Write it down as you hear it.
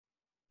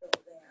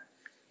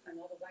And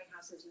while the White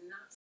House is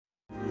not.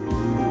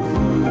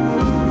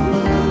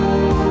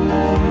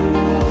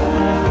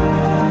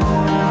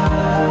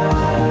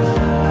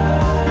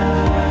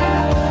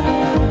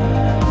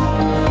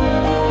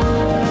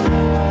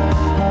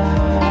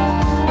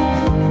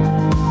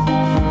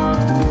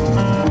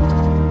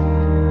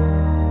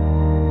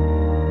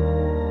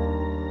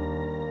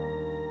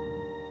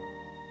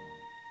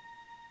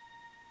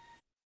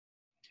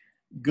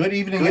 Good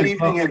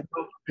evening,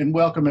 and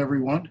welcome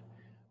everyone.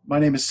 My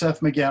name is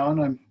Seth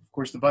McGowan. I'm, of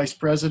course, the Vice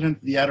President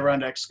of the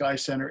Adirondack Sky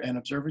Center and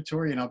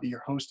Observatory, and I'll be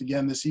your host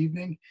again this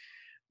evening.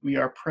 We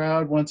are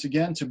proud once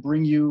again to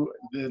bring you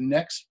the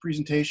next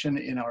presentation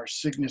in our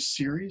Cygnus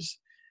series.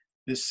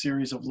 This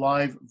series of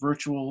live,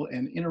 virtual,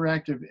 and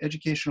interactive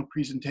educational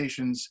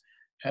presentations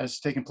has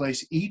taken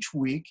place each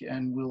week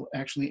and will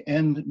actually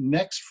end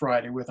next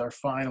Friday with our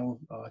final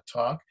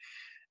talk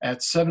at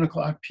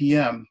 7:00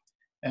 p.m.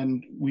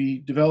 And we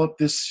developed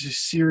this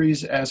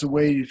series as a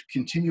way to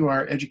continue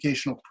our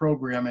educational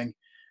programming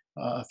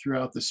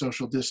throughout the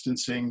social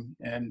distancing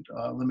and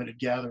limited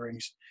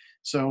gatherings.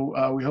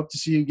 So we hope to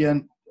see you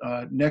again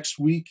next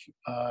week,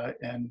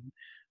 and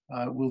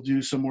we'll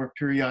do some more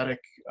periodic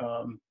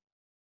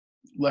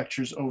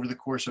lectures over the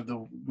course of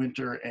the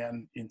winter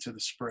and into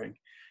the spring.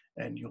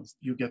 And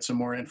you'll get some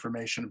more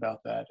information about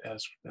that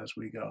as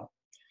we go.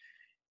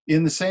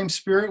 In the same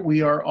spirit,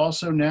 we are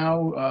also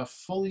now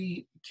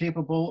fully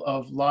capable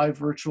of live,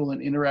 virtual,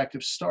 and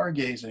interactive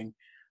stargazing.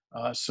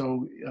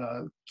 So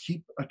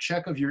keep a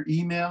check of your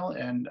email,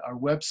 and our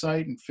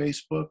website and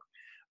Facebook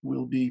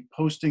will be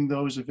posting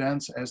those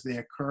events as they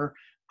occur,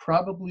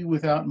 probably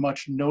without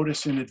much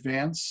notice in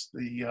advance.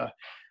 The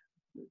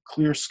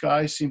clear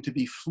skies seem to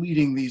be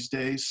fleeting these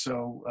days,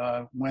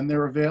 so when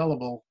they're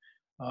available,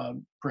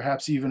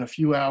 perhaps even a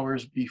few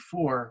hours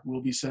before,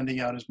 we'll be sending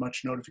out as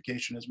much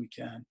notification as we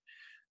can.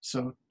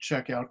 So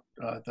check out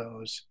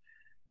those.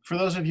 For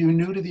those of you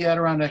new to the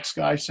Adirondack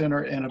Sky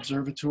Center and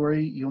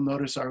Observatory, you'll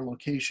notice our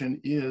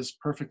location is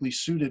perfectly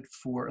suited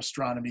for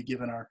astronomy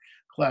given our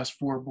Class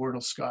 4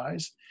 Bortle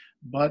skies.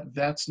 But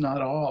that's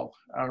not all.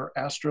 Our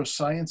Astro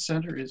Science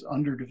Center is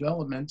under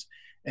development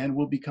and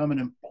will become an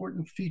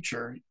important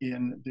feature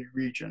in the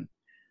region.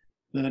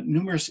 The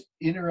numerous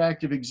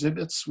interactive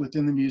exhibits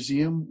within the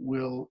museum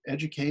will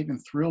educate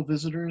and thrill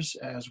visitors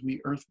as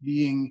we Earth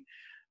being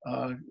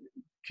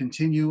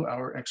continue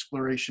our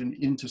exploration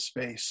into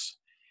space.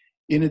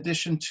 In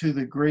addition to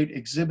the great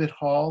exhibit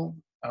hall,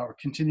 our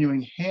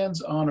continuing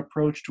hands-on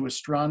approach to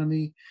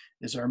astronomy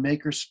is our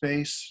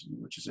makerspace,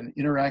 which is an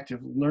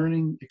interactive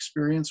learning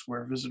experience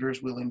where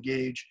visitors will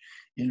engage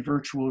in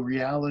virtual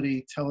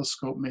reality,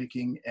 telescope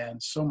making,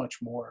 and so much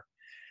more.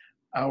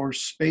 Our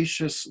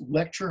spacious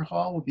lecture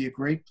hall will be a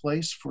great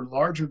place for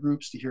larger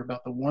groups to hear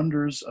about the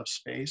wonders of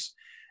space,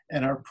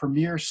 and our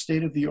premier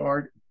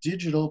state-of-the-art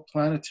digital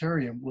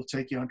planetarium will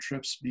take you on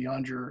trips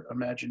beyond your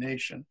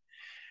imagination.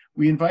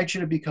 We invite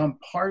you to become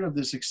part of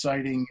this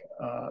exciting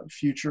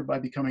future by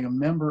becoming a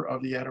member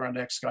of the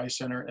Adirondack Sky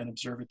Center and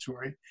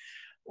Observatory,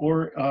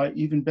 or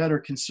even better,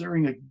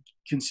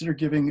 consider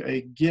giving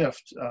a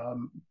gift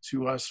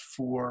to us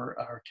for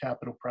our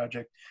capital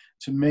project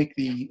to make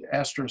the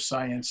Astro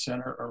Science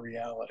Center a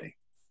reality.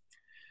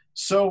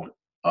 So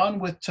on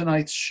with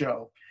tonight's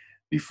show.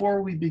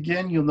 Before we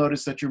begin, you'll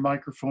notice that your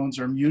microphones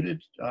are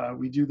muted.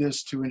 We do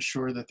this to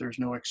ensure that there's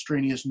no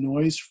extraneous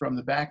noise from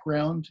the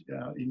background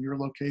in your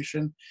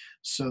location,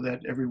 so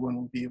that everyone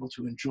will be able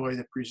to enjoy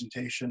the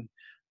presentation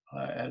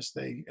as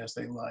they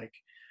like.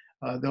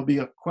 There'll be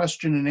a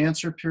question and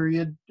answer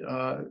period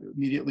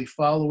immediately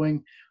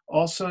following.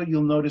 Also,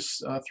 you'll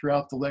notice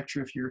throughout the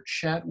lecture, if your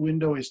chat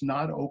window is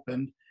not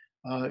open,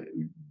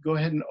 go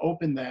ahead and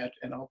open that,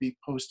 and I'll be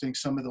posting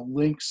some of the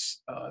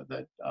links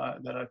that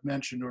I've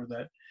mentioned or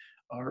that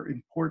are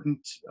important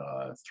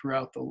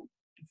throughout the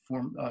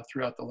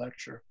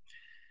lecture.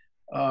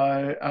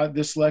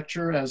 This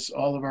lecture, as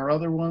all of our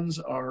other ones,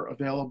 are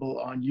available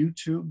on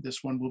YouTube.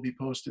 This one will be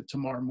posted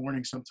tomorrow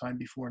morning sometime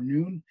before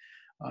noon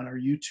on our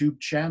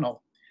YouTube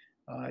channel.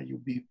 You'll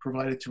be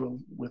provided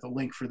with a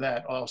link for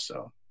that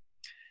also.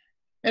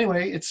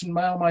 Anyway, it's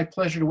now my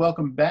pleasure to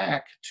welcome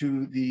back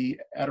to the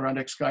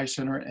Adirondack Sky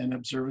Center and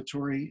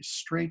Observatory,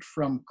 straight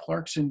from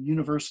Clarkson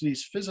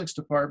University's Physics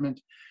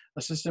Department,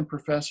 Assistant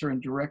Professor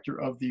and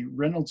Director of the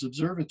Reynolds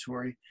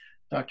Observatory,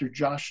 Dr.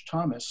 Josh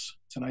Thomas.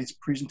 Tonight's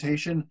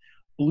presentation,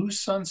 Blue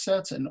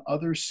Sunsets and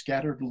Other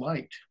Scattered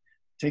Light.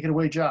 Take it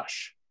away,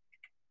 Josh.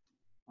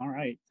 All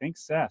right,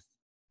 thanks, Seth.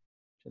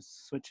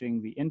 Just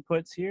switching the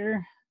inputs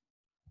here.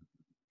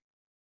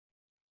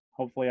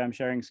 Hopefully I'm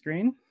sharing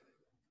screen.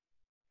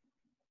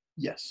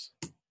 Yes.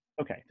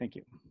 Okay, thank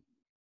you.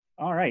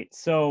 All right,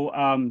 so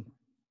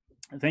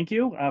thank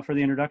you for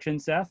the introduction,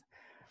 Seth.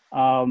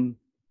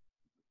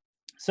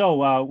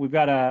 So we've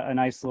got a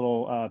nice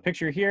little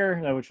picture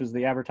here, which was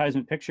the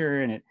advertisement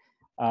picture, and it,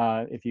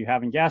 if you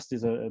haven't guessed,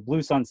 is a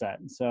blue sunset.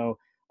 And so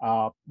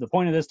the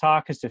point of this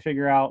talk is to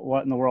figure out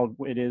what in the world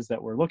it is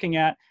that we're looking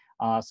at.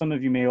 Some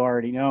of you may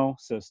already know,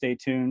 so stay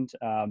tuned.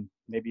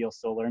 Maybe you'll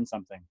still learn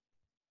something.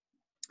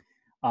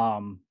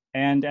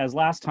 And as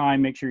last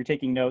time, make sure you're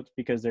taking notes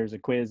because there's a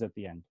quiz at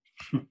the end.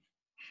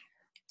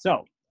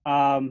 So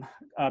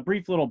a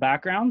brief little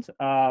background.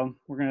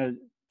 We're going to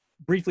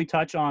briefly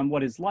touch on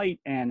what is light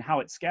and how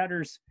it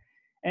scatters,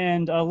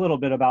 and a little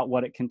bit about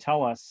what it can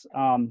tell us,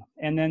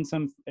 and then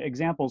some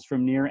examples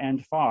from near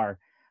and far.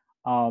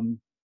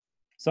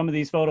 Some of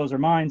these photos are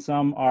mine,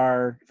 some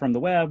are from the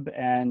web,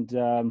 and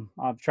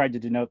I've tried to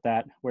denote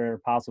that where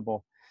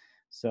possible.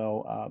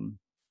 So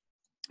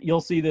you'll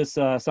see this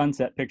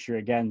sunset picture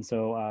again,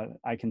 so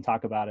I can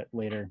talk about it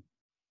later.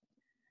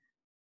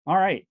 All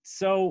right,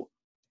 so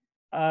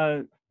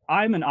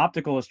I'm an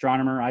optical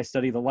astronomer. I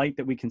study the light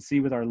that we can see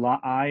with our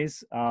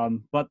eyes,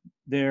 but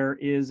there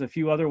is a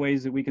few other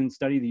ways that we can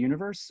study the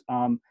universe.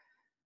 The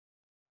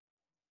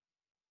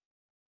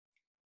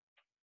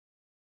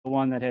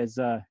one that has,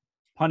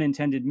 pun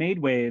intended, made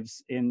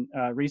waves in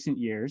recent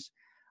years,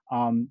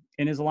 and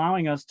is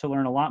allowing us to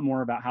learn a lot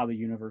more about how the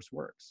universe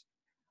works.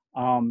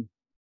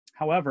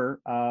 However,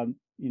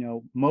 you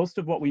know, most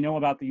of what we know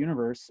about the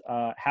universe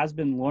has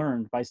been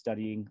learned by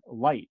studying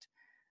light.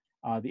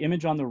 The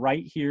image on the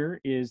right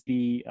here is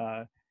the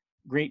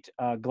great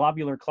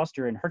globular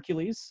cluster in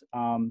Hercules.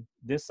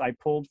 This I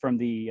pulled from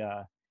the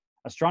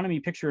Astronomy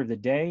Picture of the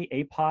Day,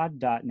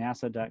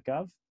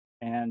 apod.nasa.gov.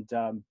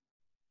 And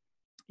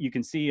you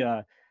can see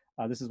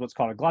this is what's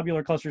called a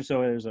globular cluster.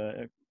 So there's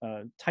a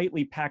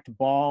tightly packed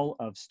ball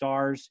of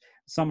stars.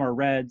 Some are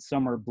red,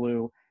 some are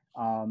blue.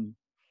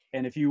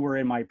 And if you were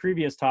in my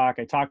previous talk,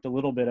 I talked a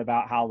little bit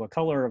about how the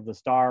color of the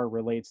star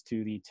relates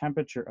to the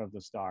temperature of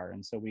the star.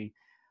 And so we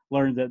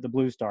learned that the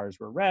blue stars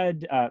were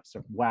red.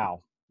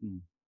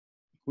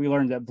 We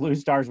learned that blue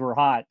stars were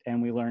hot,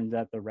 and we learned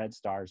that the red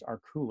stars are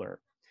cooler.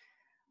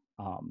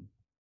 A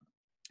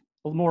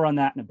little more on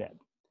that in a bit.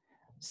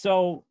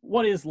 So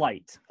what is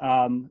light?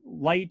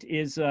 Light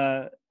is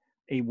a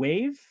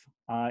wave.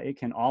 It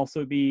can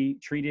also be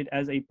treated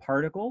as a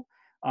particle.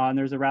 And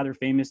there's a rather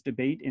famous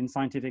debate in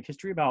scientific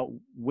history about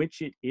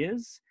which it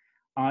is.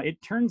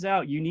 It turns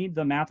out you need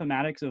the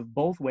mathematics of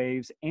both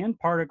waves and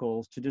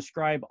particles to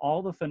describe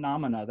all the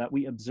phenomena that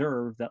we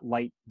observe that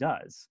light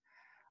does.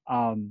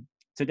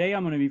 Today,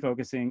 I'm going to be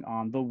focusing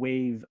on the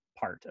wave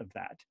part of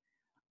that.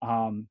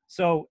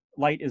 So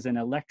light is an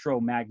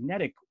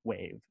electromagnetic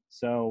wave.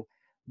 So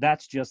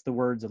that's just the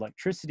words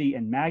electricity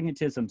and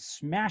magnetism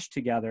smashed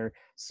together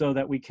so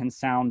that we can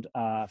sound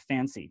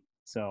fancy.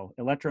 So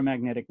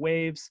electromagnetic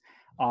waves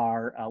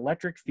are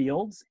electric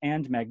fields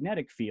and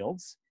magnetic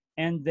fields,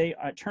 and they,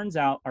 it turns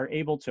out, are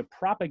able to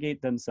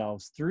propagate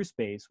themselves through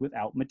space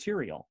without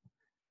material.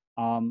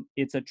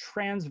 It's a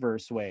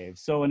transverse wave.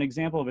 So an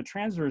example of a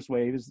transverse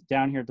wave is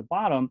down here at the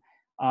bottom.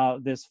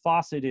 This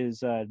faucet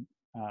is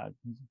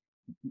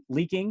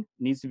leaking,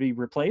 needs to be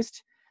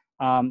replaced.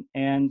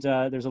 And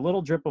there's a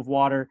little drip of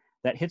water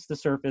that hits the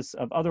surface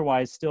of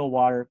otherwise still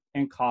water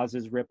and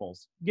causes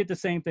ripples. You get the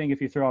same thing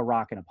if you throw a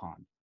rock in a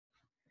pond.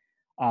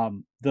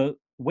 The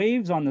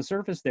waves on the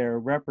surface there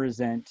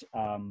represent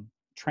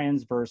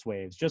transverse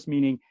waves, just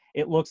meaning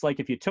it looks like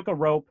if you took a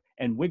rope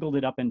and wiggled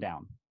it up and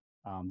down.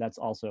 That's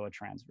also a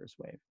transverse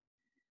wave.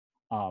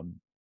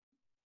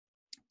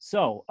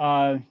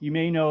 You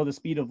may know the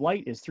speed of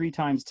light is 3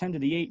 times 10 to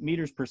the 8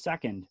 meters per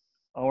second.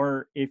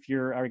 Or if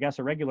you're, I guess,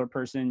 a regular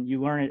person,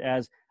 you learn it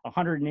as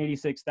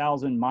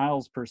 186,000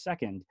 miles per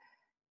second.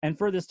 And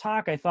for this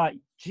talk, I thought,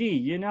 gee,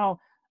 you know,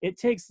 it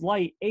takes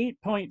light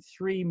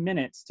 8.3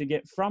 minutes to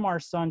get from our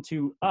sun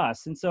to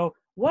us. And so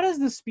what is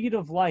the speed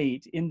of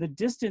light in the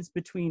distance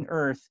between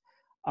Earth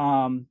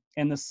and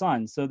the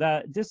sun? So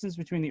that distance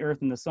between the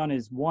Earth and the sun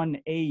is 1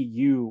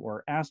 AU,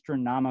 or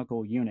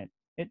astronomical unit.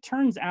 It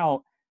turns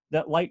out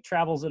that light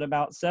travels at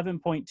about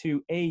 7.2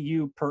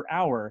 AU per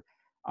hour.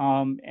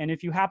 And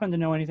if you happen to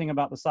know anything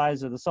about the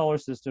size of the solar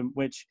system,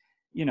 which,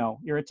 you know,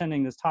 you're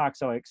attending this talk,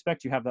 so I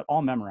expect you have that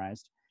all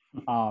memorized.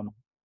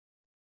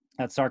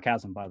 That's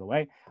sarcasm, by the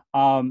way.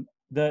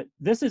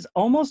 This is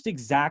almost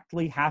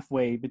exactly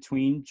halfway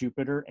between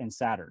Jupiter and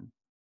Saturn.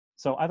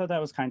 So I thought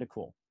that was kind of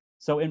cool.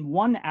 So in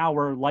 1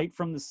 hour, light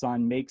from the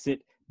sun makes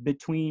it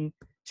between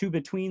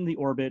the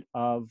orbit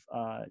of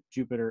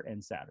Jupiter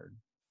and Saturn.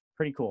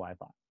 Pretty cool, I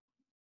thought.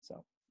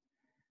 So,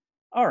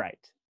 all right.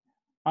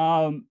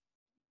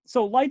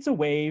 So light's a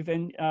wave,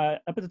 and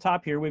up at the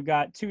top here, we've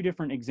got 2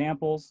 different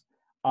examples.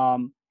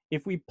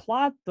 If we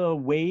plot the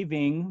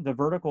waving, the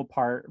vertical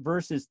part,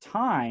 versus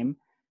time,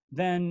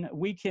 then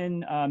we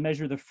can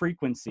measure the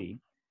frequency,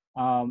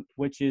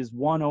 which is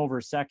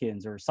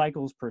 1/seconds, or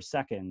cycles per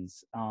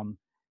seconds.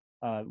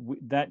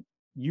 That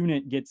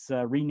unit gets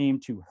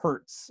renamed to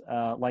hertz,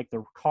 like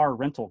the car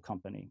rental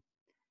company.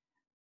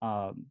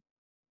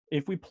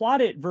 If we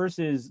plot it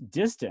versus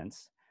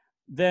distance,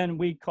 then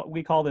we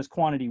call this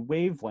quantity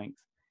wavelength.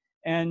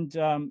 And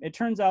it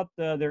turns out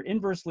they're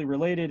inversely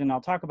related, and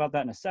I'll talk about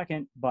that in a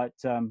second, but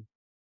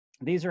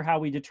these are how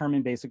we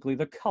determine basically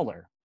the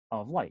color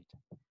of light.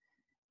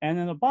 And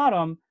then the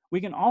bottom,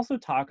 we can also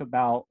talk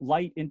about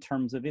light in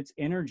terms of its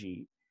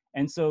energy.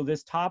 And so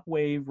this top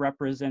wave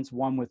represents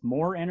one with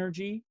more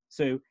energy.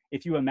 So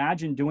if you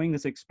imagine doing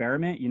this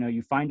experiment, you know,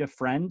 you find a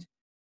friend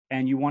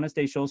and you want to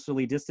stay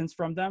socially distanced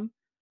from them.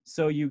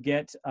 So you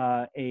get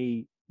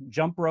a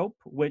jump rope,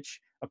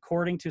 which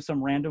according to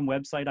some random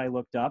website I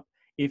looked up,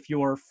 if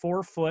you're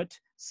 4 foot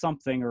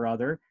something or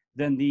other,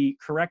 then the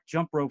correct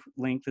jump rope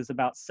length is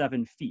about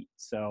 7 feet.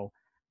 So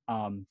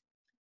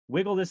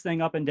wiggle this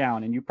thing up and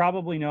down. And you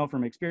probably know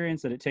from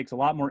experience that it takes a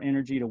lot more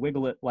energy to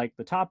wiggle it like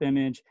the top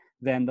image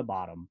than the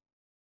bottom.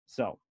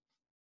 So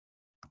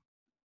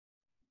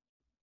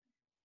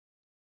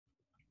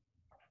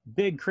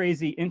big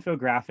crazy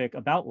infographic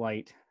about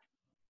light.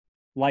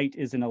 Light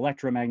is an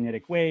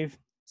electromagnetic wave.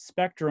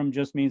 Spectrum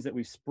just means that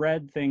we've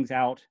spread things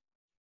out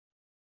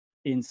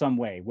in some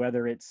way,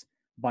 whether it's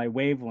by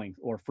wavelength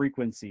or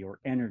frequency or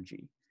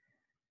energy.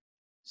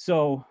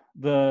 So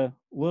the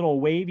little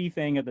wavy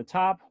thing at the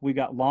top, we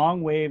got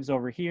long waves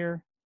over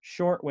here,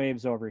 short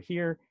waves over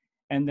here,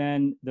 and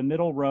then the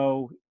middle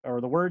row,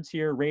 or the words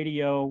here,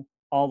 radio,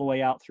 all the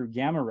way out through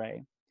gamma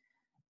ray.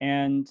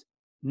 And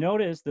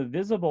notice the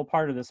visible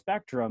part of the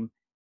spectrum,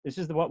 this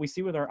is what we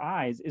see with our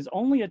eyes, is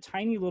only a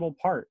tiny little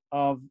part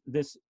of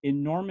this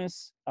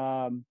enormous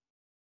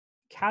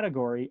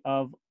category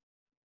of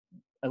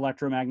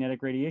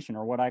electromagnetic radiation,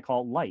 or what I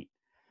call light.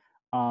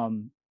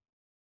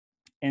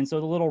 And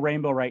so the little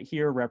rainbow right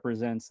here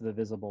represents the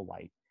visible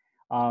light.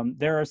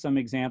 There are some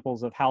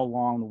examples of how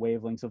long the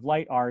wavelengths of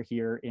light are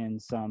here in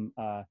some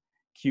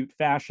cute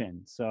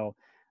fashion. So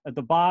at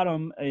the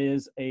bottom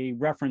is a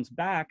reference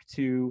back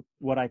to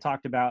what I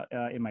talked about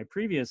in my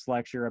previous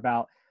lecture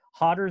about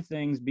hotter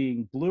things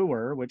being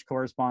bluer, which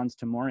corresponds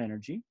to more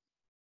energy,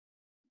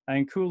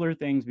 and cooler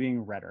things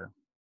being redder.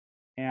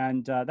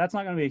 And that's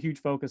not going to be a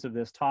huge focus of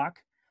this talk.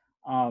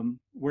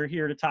 We're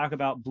here to talk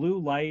about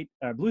blue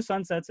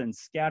sunsets and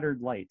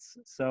scattered lights.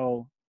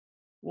 So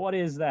what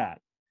is that?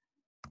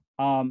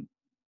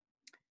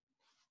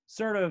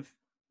 Sort of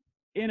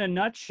in a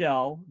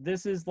nutshell,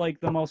 this is like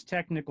the most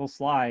technical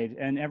slide,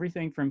 and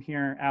everything from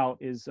here out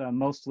is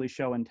mostly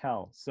show and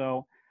tell.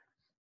 So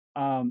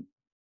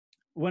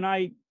when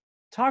I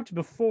talked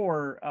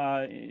before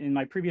in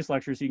my previous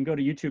lectures, you can go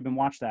to YouTube and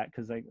watch that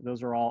because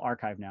those are all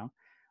archived now.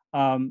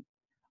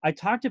 I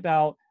talked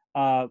about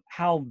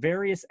how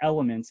various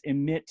elements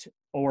emit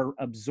or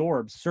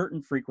absorb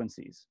certain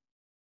frequencies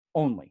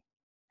only.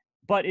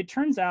 But it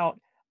turns out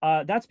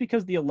that's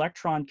because the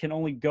electron can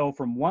only go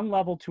from one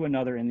level to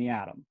another in the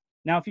atom.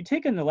 Now, if you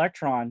take an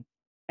electron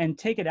and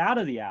take it out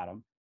of the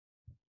atom,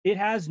 it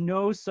has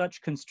no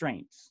such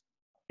constraints.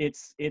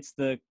 It's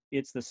the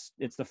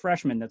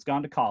freshman that's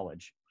gone to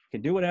college,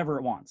 can do whatever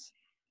it wants.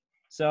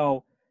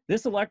 So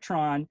this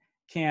electron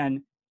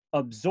can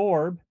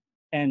absorb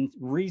and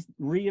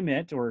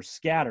re-emit or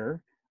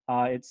scatter.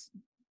 It's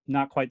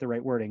not quite the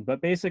right wording, but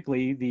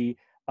basically the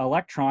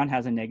electron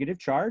has a negative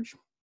charge.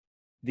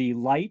 The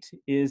light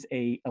is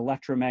an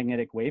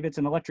electromagnetic wave. It's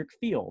an electric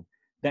field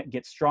that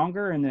gets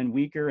stronger and then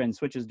weaker and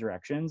switches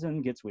directions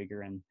and gets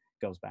weaker and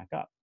goes back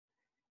up.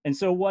 And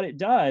so what it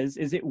does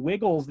is it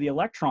wiggles the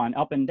electron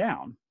up and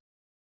down.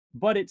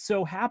 But it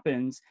so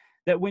happens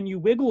that when you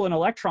wiggle an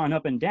electron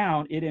up and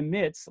down, it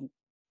emits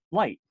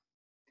light.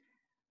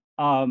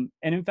 And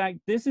in fact,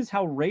 this is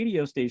how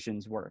radio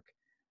stations work.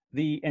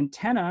 The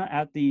antenna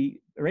at the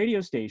radio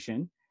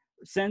station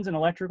sends an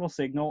electrical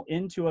signal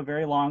into a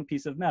very long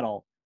piece of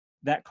metal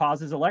that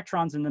causes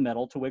electrons in the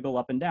metal to wiggle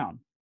up and down.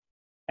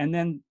 And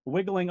then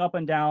wiggling up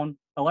and down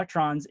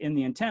electrons in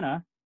the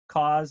antenna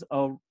cause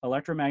an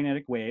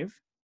electromagnetic wave,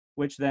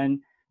 which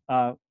then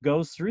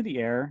goes through the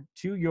air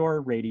to your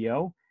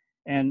radio.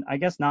 And I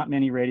guess not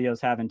many radios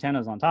have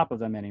antennas on top of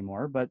them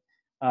anymore, but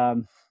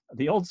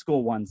the old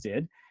school ones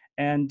did.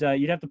 And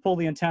you'd have to pull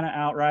the antenna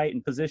out right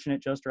and position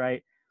it just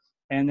right.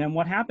 And then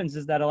what happens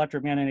is that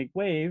electromagnetic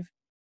wave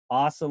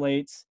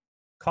oscillates,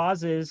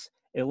 causes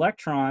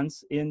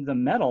electrons in the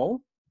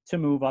metal to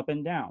move up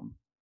and down.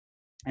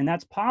 And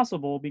that's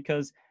possible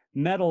because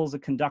metal is a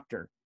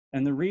conductor.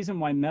 And the reason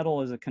why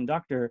metal is a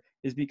conductor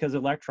is because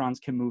electrons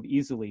can move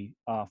easily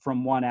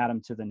from one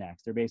atom to the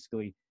next. They're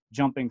basically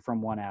jumping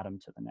from one atom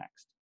to the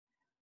next.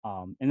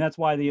 And that's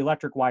why the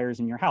electric wires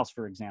in your house,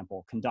 for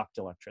example, conduct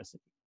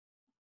electricity.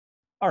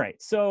 All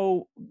right,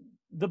 so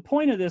the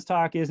point of this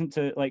talk isn't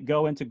to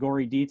go into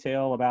gory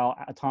detail about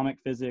atomic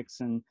physics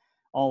and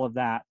all of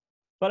that,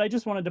 but I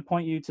just wanted to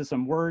point you to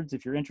some words.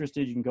 If you're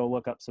interested, you can go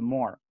look up some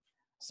more.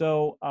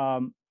 So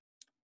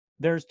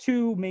there's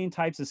two main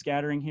types of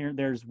scattering here.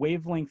 There's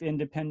wavelength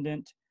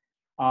independent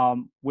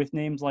with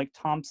names like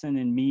Thomson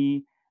and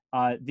Me.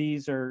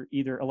 These are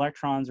either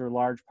electrons or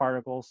large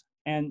particles.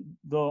 And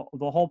the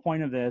whole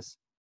point of this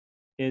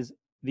is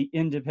the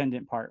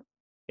independent part.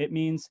 It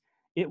means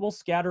it will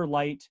scatter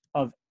light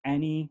of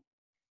any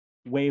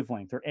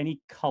wavelength or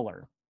any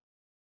color.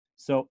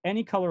 So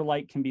any color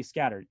light can be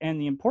scattered. And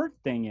the important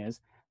thing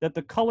is that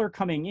the color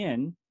coming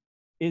in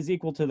is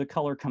equal to the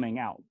color coming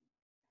out.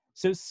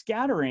 So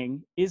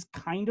scattering is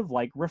kind of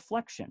like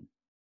reflection.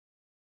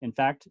 In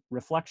fact,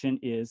 reflection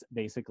is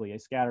basically a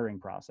scattering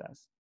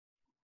process.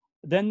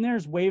 Then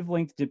there's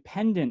wavelength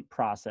dependent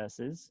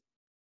processes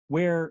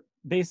where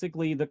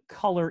basically the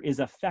color is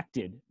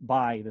affected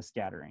by the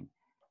scattering.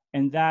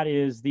 and that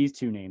is these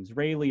two names,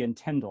 Rayleigh and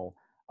Tyndall.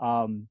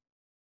 And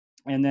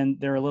then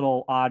they're a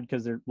little odd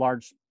because they're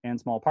large and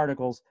small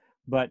particles,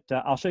 but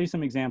I'll show you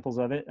some examples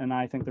of it, and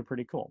I think they're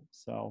pretty cool.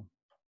 So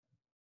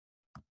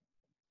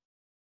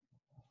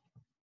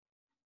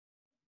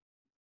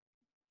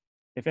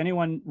if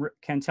anyone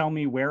can tell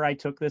me where I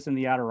took this in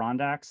the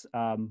Adirondacks,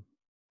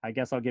 I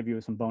guess I'll give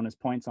you some bonus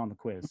points on the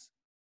quiz.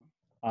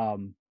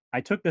 I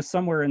took this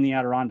somewhere in the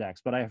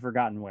Adirondacks, but I have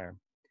forgotten where.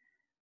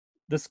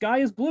 The sky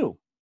is blue.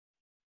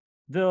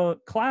 The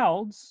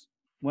clouds,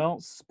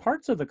 well,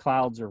 parts of the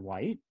clouds are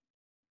white.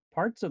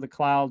 Parts of the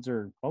clouds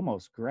are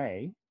almost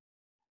gray.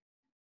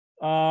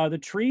 The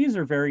trees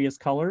are various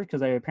colors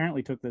because I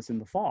apparently took this in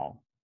the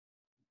fall.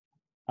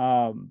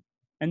 And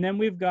then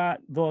we've got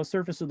the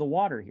surface of the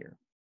water here.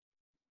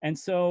 And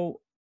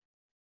so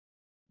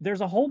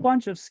there's a whole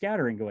bunch of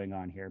scattering going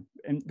on here.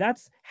 And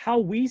that's how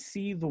we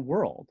see the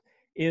world,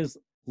 is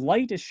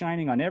light is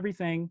shining on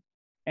everything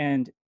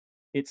and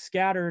it's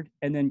scattered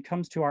and then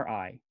comes to our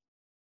eye.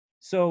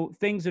 So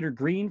things that are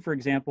green, for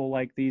example,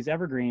 like these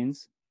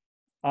evergreens,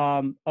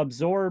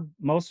 absorb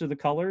most of the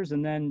colors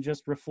and then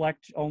just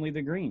reflect only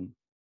the green,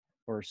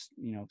 or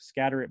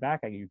scatter it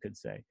back, you could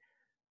say.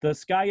 The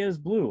sky is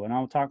blue, and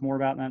I'll talk more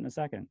about that in a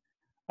second.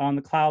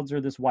 The clouds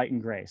are this white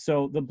and gray.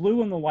 So the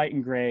blue and the white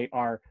and gray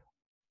are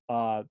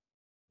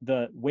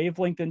the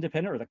wavelength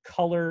independent, or the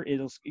color,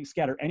 it'll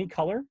scatter any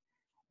color.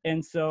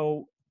 And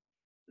so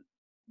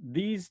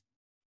these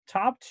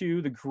top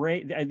two, the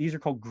gray, these are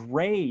called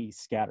gray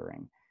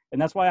scattering.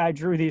 And that's why I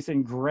drew these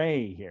in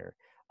gray here,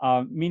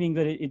 meaning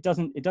that it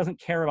doesn't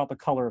care about the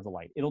color of the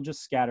light. It'll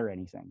just scatter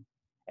anything.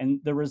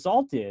 And the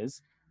result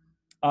is,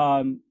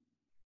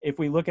 if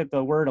we look at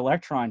the word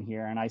electron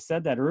here, and I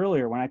said that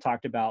earlier when I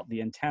talked about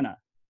the antenna.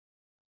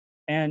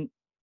 And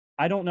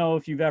I don't know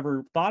if you've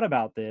ever thought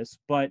about this,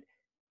 but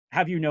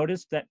have you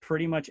noticed that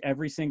pretty much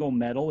every single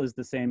metal is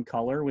the same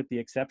color with the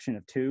exception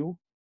of two?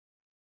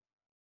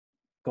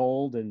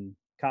 Gold and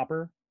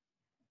copper.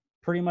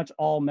 Pretty much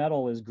all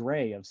metal is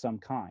gray of some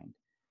kind.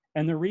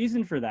 And the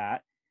reason for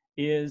that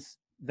is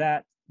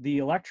that the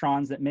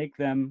electrons that make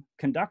them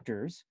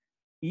conductors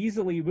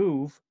easily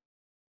move,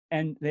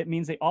 and that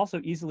means they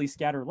also easily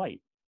scatter light.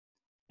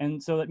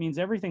 And so that means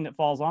everything that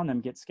falls on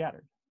them gets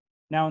scattered.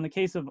 Now, in the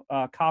case of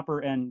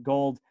copper and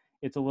gold,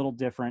 it's a little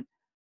different.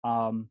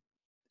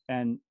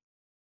 And,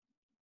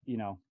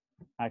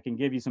 I can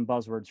give you some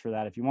buzzwords for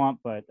that if you want,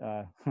 but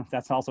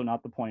that's also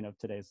not the point of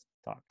today's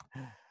talk.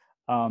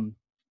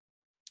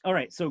 All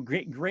right, so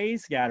gray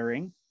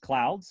scattering,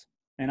 clouds,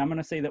 and I'm going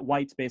to say that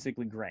white's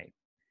basically gray.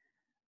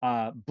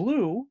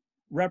 Blue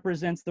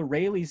represents the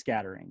Rayleigh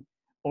scattering,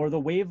 or the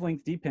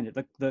wavelength dependent,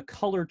 the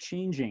color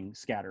changing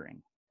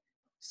scattering.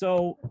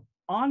 So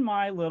on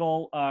my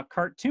little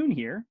cartoon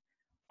here,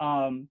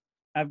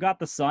 I've got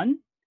the sun,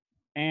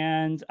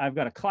 and I've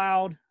got a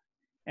cloud,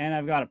 and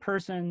I've got a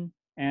person,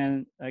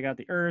 and I got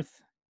the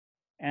earth,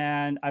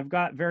 and I've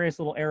got various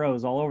little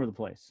arrows all over the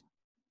place.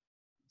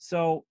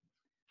 So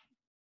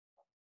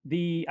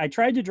I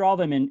tried to draw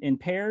them in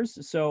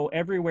pairs. So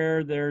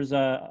everywhere there's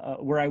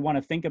where I want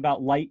to think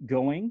about light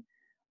going,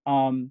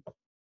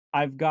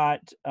 I've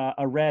got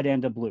a red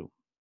and a blue.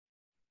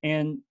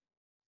 And,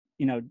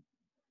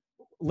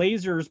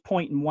 lasers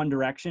point in one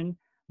direction,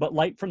 but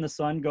light from the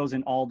sun goes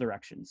in all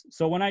directions.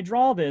 So when I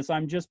draw this,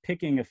 I'm just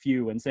picking a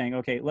few and saying,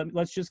 okay,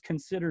 let's just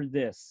consider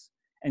this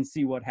and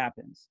see what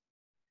happens.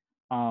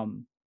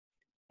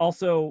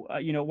 Also,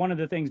 one of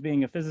the things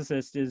being a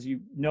physicist is you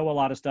know a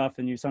lot of stuff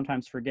and you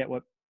sometimes forget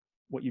what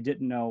you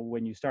didn't know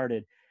when you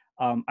started.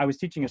 I was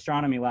teaching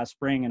astronomy last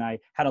spring and I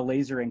had a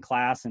laser in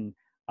class, and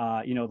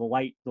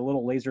the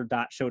little laser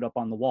dot showed up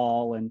on the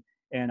wall,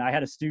 and I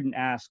had a student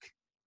ask,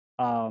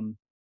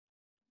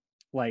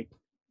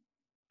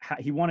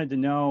 he wanted to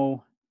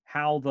know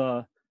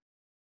how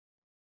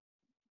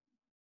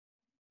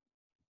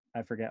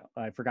I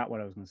forgot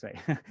what I was going to say,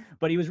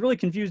 but he was really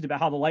confused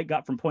about how the light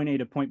got from point A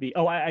to point B.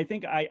 Oh, I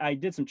think I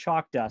did some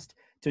chalk dust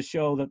to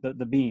show that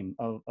the beam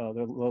of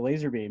the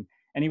laser beam,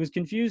 and he was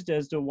confused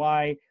as to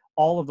why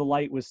all of the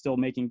light was still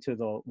making to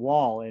the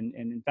wall, and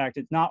in fact,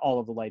 it's not all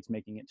of the light's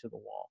making it to the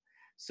wall.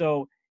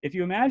 So if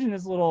you imagine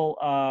this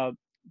little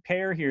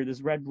pair here,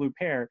 this red-blue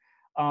pair,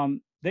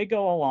 they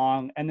go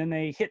along and then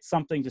they hit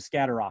something to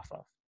scatter off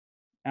of.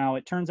 Now,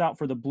 it turns out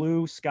for the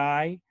blue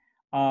sky,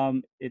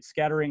 it's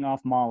scattering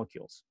off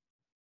molecules.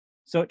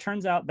 So it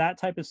turns out that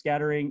type of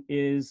scattering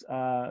is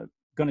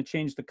going to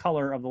change the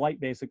color of the light,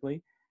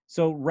 basically.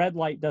 So red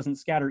light doesn't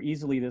scatter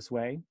easily this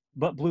way,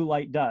 but blue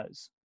light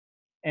does.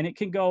 And it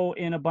can go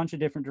in a bunch of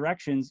different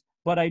directions,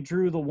 but I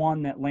drew the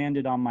one that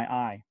landed on my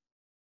eye.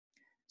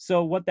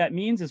 So what that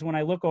means is when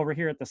I look over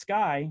here at the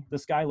sky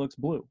looks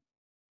blue.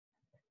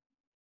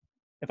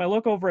 If I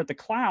look over at the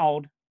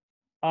cloud,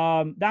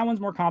 that one's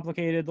more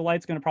complicated. The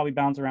light's going to probably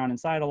bounce around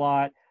inside a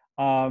lot.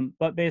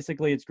 But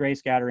basically it's gray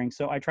scattering.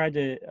 So I tried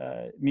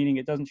to, meaning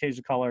it doesn't change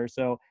the color.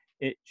 So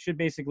it should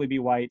basically be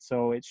white.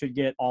 So it should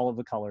get all of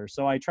the colors.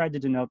 So I tried to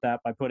denote that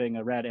by putting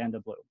a red and a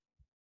blue.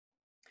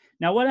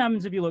 Now, what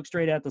happens if you look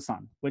straight at the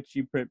sun, which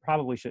you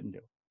probably shouldn't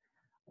do?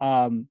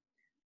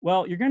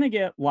 Well, you're going to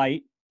get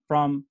light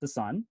from the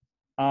sun,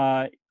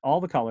 all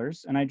the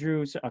colors, and I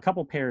drew a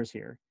couple pairs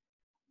here.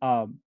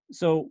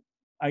 So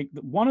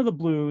one of the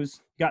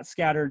blues got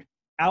scattered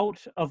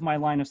out of my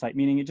line of sight,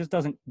 meaning it just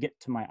doesn't get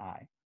to my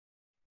eye.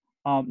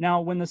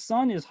 Now, when the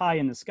sun is high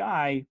in the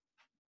sky,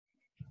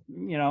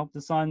 you know,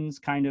 the sun's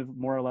kind of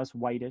more or less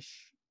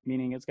whitish,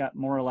 meaning it's got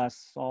more or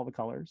less all the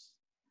colors.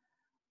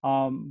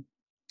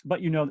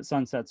 But you know that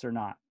sunsets are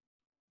not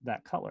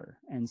that color.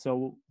 And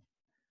so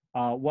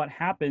what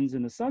happens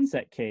in the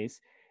sunset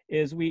case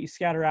is we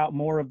scatter out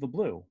more of the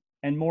blue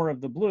and more of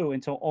the blue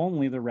until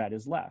only the red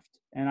is left.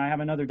 And I have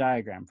another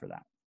diagram for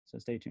that, so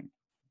stay tuned.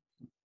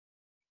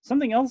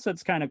 Something else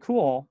that's kind of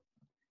cool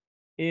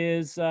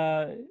is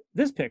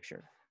this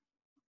picture.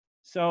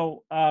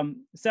 So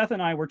Seth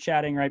and I were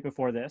chatting right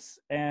before this,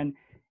 and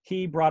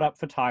he brought up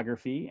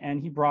photography,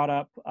 and he brought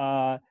up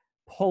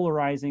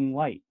polarizing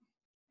light.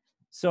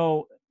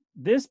 So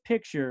this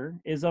picture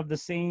is of the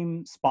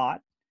same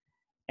spot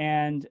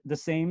and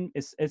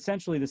is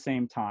essentially the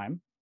same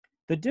time.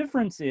 The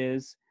difference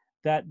is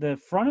that the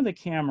front of the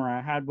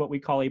camera had what we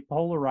call a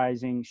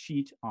polarizing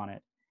sheet on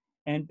it.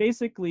 And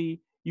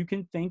basically, you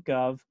can think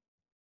of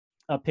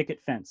a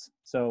picket fence.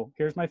 So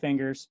here's my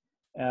fingers.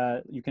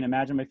 You can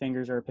imagine my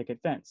fingers are a picket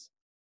fence.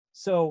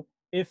 So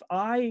if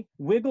I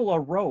wiggle a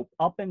rope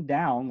up and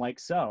down like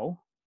so,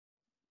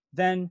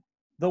 then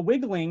the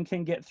wiggling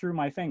can get through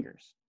my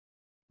fingers.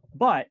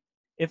 But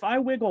if I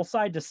wiggle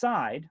side to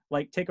side,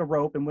 like take a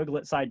rope and wiggle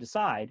it side to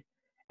side,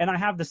 and I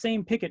have the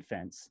same picket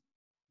fence,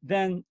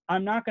 then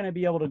I'm not going to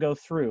be able to go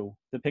through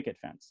the picket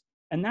fence.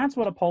 And that's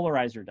what a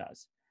polarizer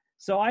does.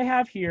 So I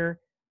have here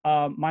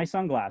my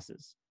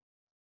sunglasses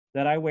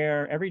that I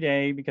wear every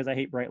day because I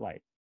hate bright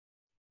light.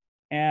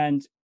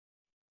 And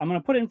I'm going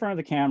to put it in front of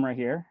the camera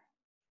here.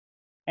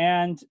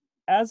 And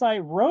as I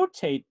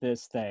rotate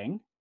this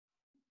thing,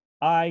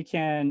 I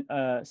can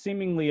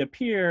seemingly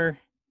appear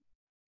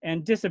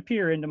and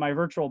disappear into my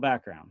virtual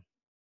background.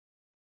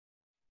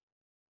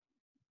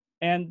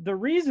 And the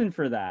reason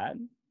for that,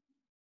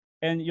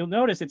 and you'll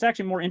notice it's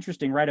actually more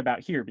interesting right about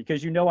here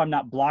because you know I'm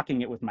not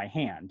blocking it with my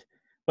hand,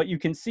 but you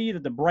can see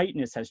that the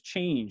brightness has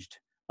changed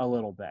a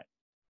little bit.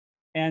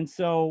 And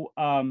so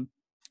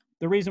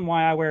the reason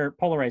why I wear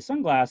polarized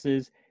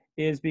sunglasses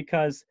is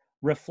because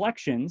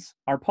reflections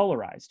are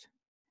polarized,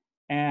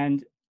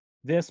 and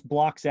this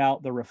blocks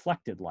out the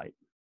reflected light.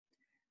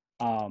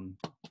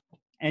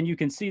 And you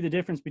can see the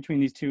difference between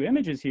these two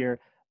images here.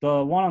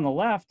 The one on the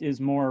left is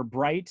more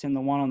bright, and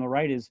the one on the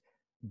right is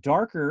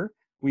darker.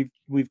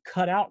 We've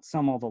cut out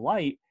some of the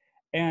light.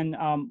 And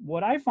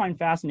what I find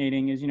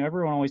fascinating is, you know,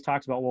 everyone always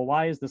talks about, well,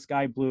 why is the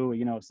sky blue?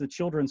 You know, it's the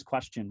children's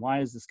question. Why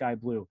is the sky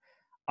blue?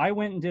 I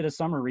went and did a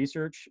summer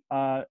research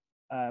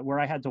where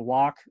I had to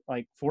walk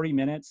like 40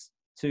 minutes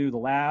to the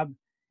lab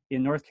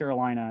in North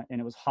Carolina, and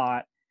it was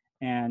hot,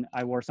 and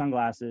I wore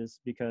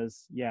sunglasses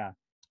because, yeah,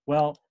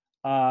 well,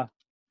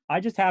 I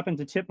just happened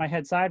to tip my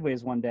head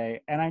sideways one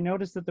day, and I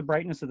noticed that the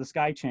brightness of the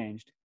sky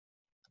changed.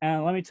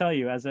 And let me tell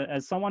you,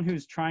 as someone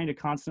who's trying to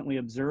constantly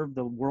observe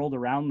the world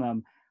around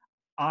them,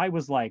 I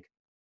was like,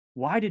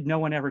 why did no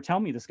one ever tell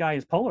me the sky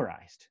is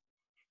polarized?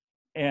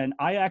 And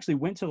I actually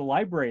went to the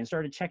library and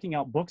started checking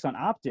out books on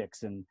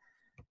optics. And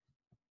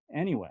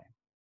anyway,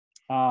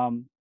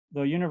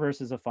 the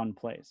universe is a fun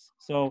place.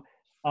 So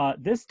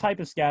this type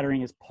of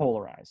scattering is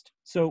polarized.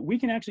 So we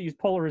can actually use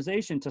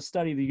polarization to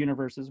study the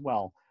universe as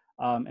well.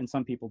 And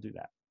some people do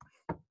that.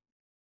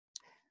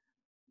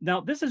 Now,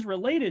 this is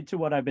related to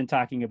what I've been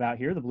talking about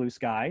here, the blue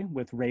sky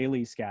with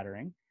Rayleigh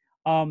scattering.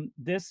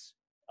 This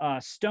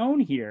stone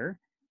here,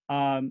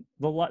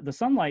 the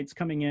sunlight's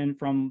coming in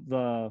from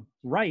the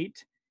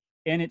right,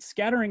 and it's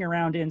scattering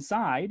around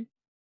inside,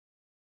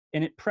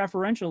 and it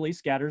preferentially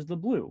scatters the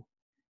blue.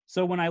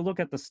 So when I look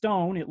at the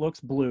stone, it looks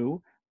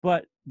blue,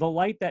 but the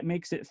light that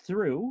makes it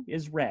through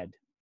is red.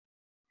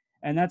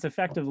 And that's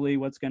effectively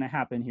what's going to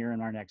happen here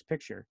in our next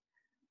picture,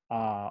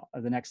 the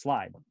next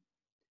slide.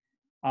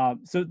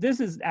 So this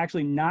is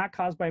actually not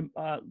caused by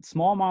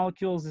small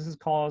molecules. This is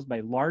caused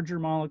by larger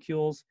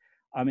molecules.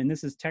 And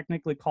this is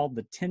technically called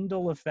the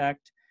Tyndall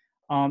effect.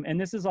 And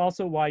this is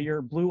also why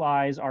your blue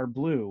eyes are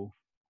blue,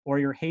 or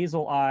your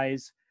hazel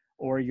eyes,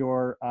 or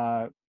your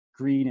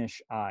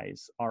greenish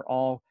eyes are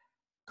all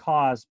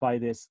caused by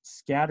this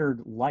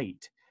scattered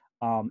light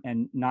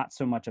and not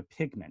so much a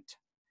pigment.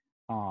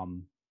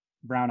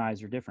 Brown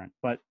eyes are different,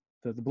 but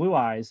the blue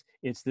eyes,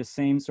 it's the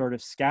same sort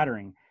of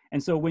scattering.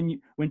 And so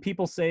when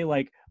people say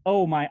like,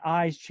 oh, my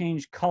eyes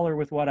change color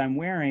with what I'm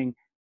wearing,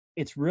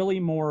 it's really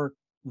more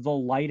the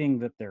lighting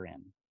that they're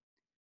in.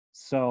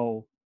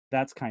 So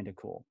that's kind of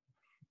cool.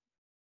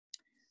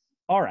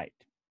 All right.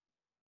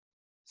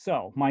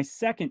 So my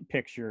second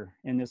picture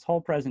in this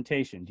whole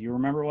presentation, do you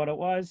remember what it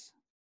was?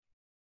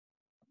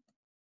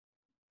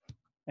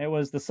 It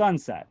was the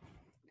sunset.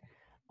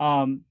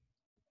 The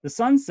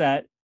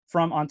sunset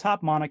from on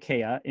top Mauna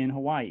Kea in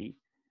Hawaii.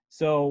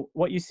 So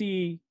what you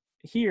see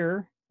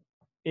here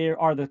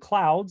are the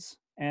clouds,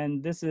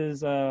 and this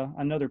is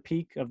another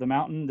peak of the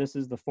mountain. This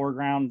is the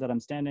foreground that I'm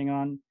standing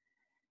on.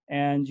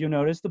 And you'll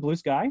notice the blue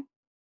sky.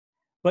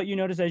 But you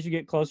notice as you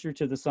get closer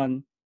to the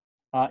sun,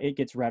 it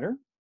gets redder.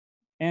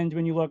 And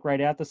when you look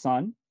right at the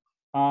sun,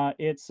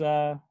 it's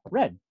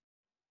red.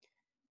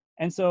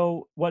 And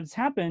so what's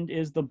happened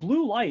is the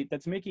blue light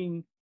that's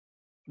making,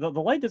 the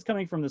light that's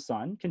coming from the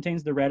sun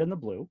contains the red and the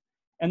blue.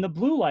 And the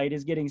blue light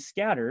is getting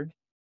scattered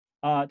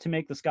to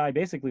make the sky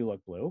basically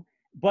look blue.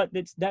 But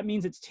that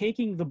means it's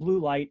taking the blue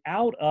light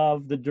out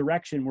of the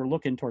direction we're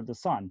looking toward the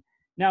sun.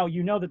 Now,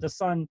 you know that the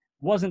sun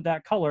wasn't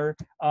that color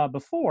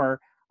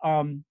before.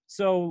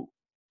 So,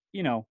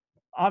 you know,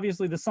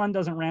 obviously the sun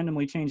doesn't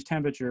randomly change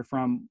temperature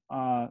from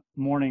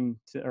morning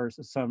to, or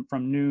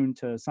from noon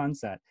to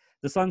sunset.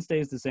 The sun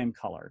stays the same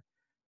color.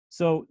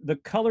 So the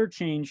color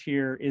change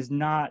here is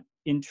not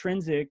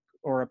intrinsic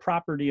or a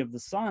property of the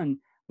sun,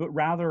 but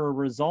rather a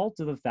result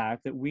of the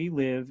fact that we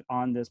live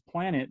on this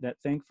planet that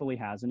thankfully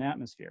has an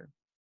atmosphere.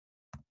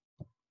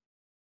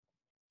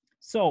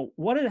 So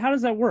how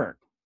does that work?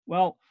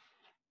 Well,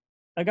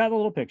 I got a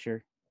little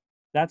picture.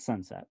 That's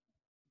sunset.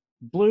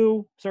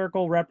 Blue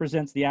circle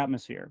represents the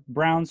atmosphere.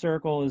 Brown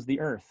circle is the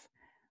Earth.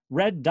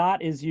 Red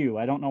dot is you.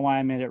 I don't know why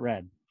I made it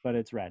red, but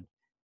it's red.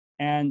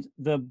 And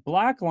the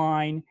black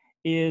line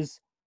is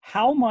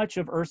how much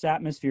of Earth's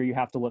atmosphere you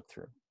have to look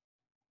through.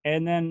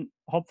 And then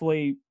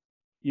hopefully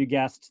you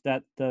guessed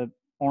that the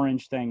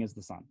orange thing is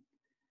the sun.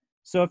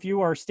 So if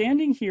you are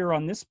standing here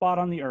on this spot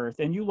on the Earth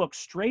and you look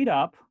straight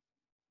up,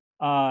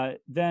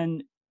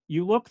 then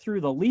you look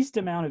through the least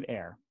amount of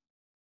air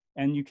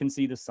and you can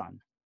see the sun.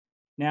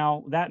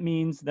 Now, that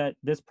means that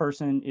this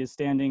person is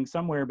standing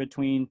somewhere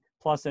between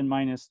plus and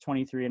minus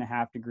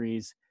 23.5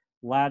 degrees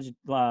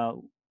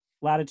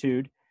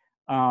latitude,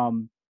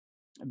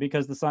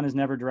 because the sun is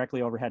never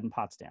directly overhead in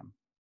Potsdam.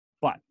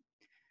 But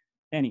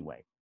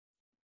anyway,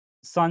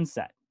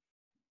 sunset.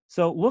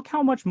 So look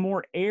how much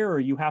more air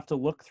you have to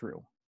look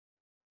through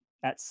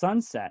at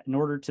sunset in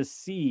order to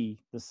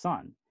see the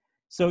sun.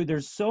 So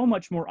there's so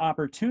much more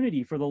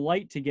opportunity for the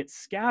light to get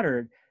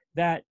scattered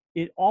that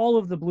all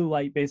of the blue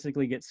light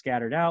basically gets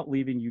scattered out,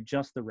 leaving you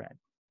just the red.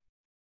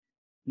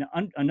 Now,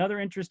 another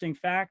interesting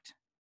fact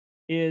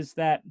is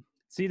that,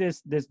 see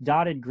this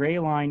dotted gray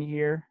line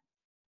here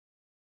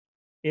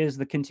is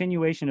the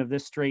continuation of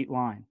this straight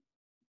line.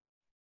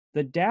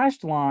 The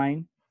dashed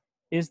line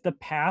is the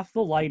path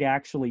the light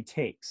actually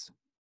takes.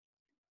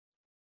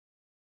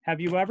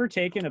 Have you ever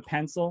taken a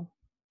pencil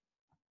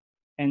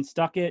and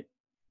stuck it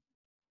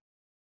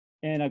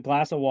in a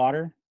glass of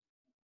water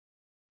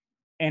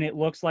and it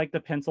looks like the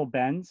pencil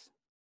bends?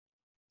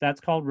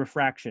 That's called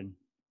refraction.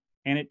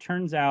 And it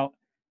turns out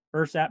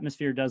Earth's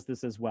atmosphere does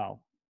this as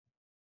well.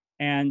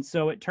 And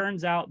so it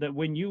turns out that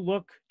when you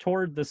look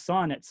toward the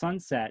sun at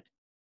sunset,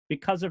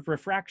 because of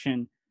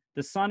refraction,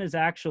 the sun is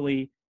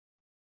actually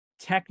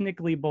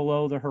technically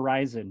below the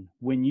horizon.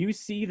 When you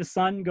see the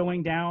sun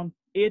going down,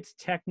 it's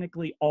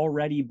technically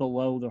already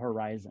below the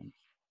horizon.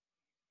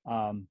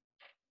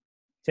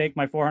 Take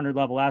my 400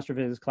 level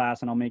astrophysics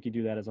class and I'll make you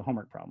do that as a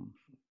homework problem.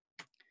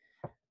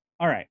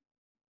 All right.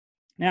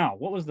 Now,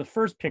 what was the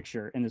first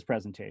picture in this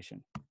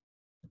presentation?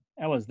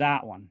 That was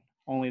that one,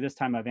 only this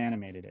time I've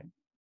animated it.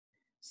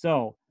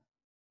 So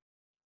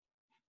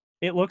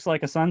it looks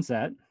like a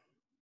sunset.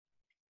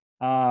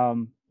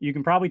 You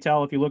can probably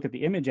tell if you look at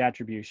the image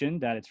attribution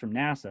that it's from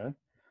NASA.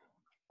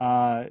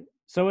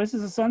 So this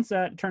is a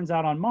sunset, it turns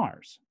out, on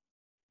Mars.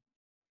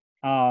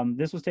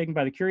 This was taken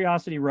by the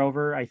Curiosity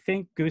rover, I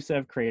think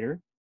Gusev crater.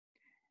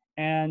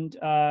 And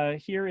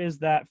here is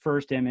that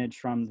first image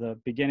from the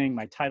beginning,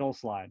 my title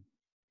slide.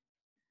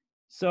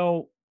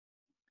 So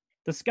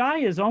the sky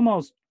is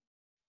almost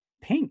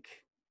pink,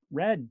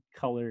 red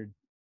colored.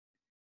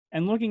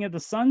 And looking at the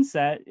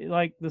sunset,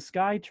 like the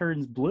sky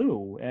turns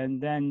blue, and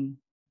then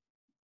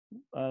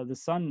the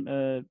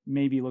sun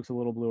maybe looks a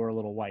little blue or a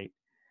little white.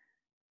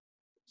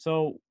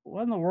 So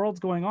what in the world's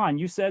going on?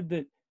 You said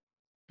that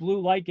blue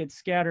light gets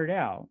scattered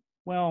out.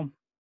 Well,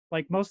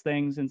 like most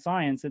things in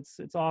science,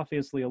 it's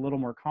obviously a little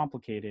more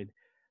complicated.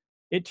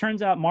 It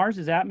turns out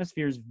Mars's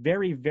atmosphere is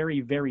very,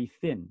 very, very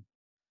thin.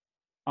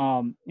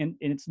 And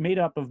it's made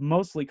up of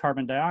mostly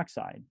carbon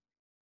dioxide.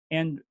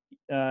 And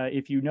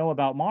if you know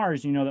about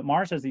Mars, you know that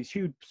Mars has these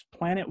huge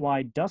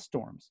planet-wide dust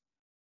storms.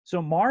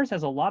 So Mars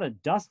has a lot of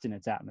dust in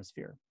its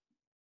atmosphere.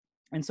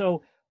 And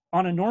so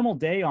on a normal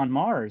day on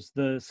Mars,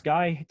 the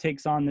sky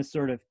takes on this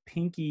sort of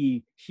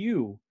pinky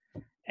hue.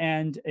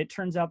 And it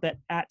turns out that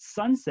at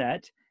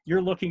sunset,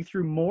 you're looking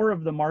through more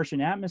of the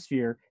Martian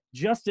atmosphere,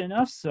 just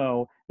enough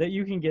so that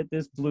you can get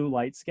this blue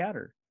light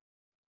scatter.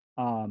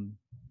 I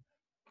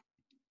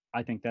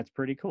think that's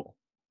pretty cool.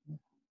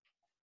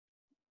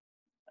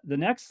 The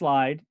next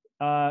slide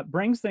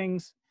brings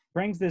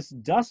this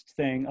dust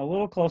thing a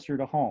little closer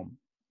to home.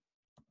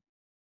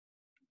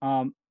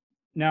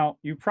 Now,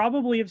 you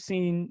probably have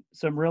seen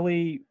some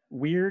really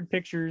weird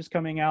pictures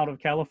coming out of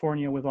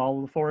California with all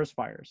of the forest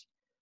fires.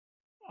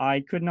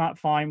 I could not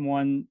find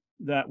one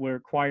that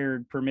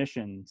required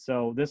permission,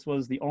 so this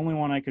was the only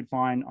one I could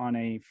find on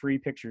a free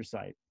picture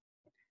site.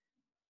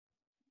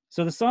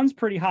 So the sun's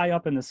pretty high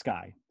up in the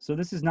sky, so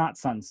this is not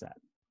sunset.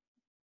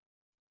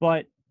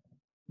 But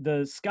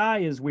the sky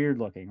is weird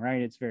looking,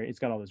 right? It's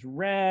got all this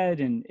red,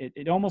 and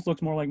it almost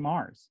looks more like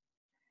Mars.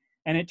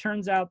 And it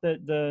turns out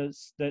that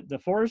the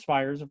forest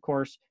fires, of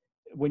course,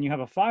 when you have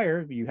a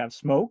fire, you have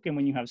smoke, and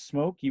when you have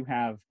smoke, you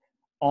have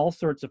all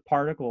sorts of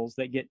particles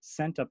that get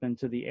sent up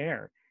into the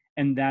air,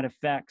 and that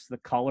affects the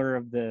color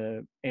of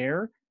the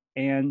air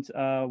and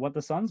what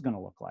the sun's going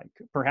to look like,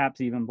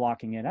 perhaps even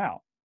blocking it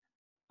out.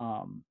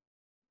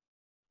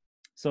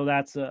 So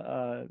that's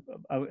a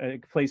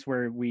place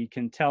where we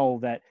can tell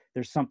that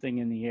there's something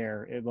in the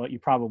air. Well, you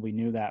probably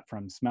knew that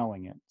from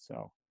smelling it.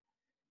 So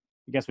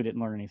I guess we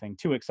didn't learn anything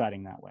too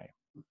exciting that way.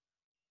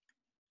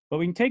 But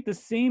we can take the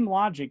same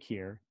logic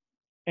here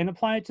and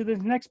apply it to the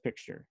next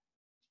picture,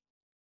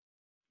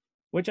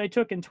 which I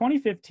took in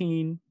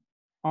 2015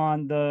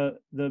 on the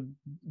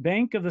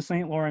bank of the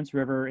St. Lawrence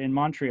River in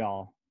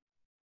Montreal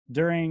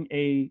during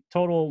a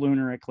total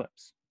lunar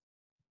eclipse.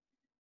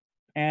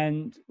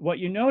 And what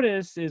you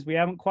notice is we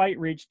haven't quite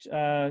reached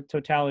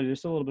totality. There's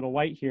still a little bit of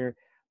white here,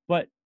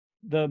 but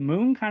the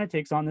moon kind of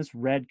takes on this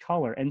red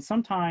color. And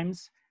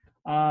sometimes,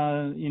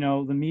 you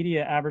know, the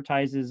media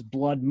advertises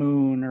blood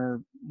moon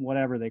or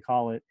whatever they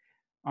call it.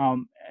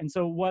 And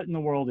so what in the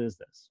world is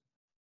this?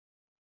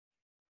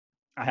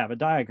 I have a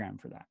diagram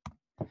for that.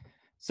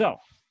 So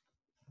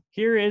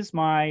here is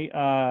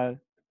my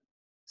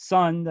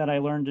sun that I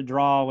learned to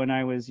draw when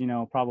I was, you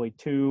know, probably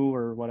 2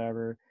 or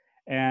whatever.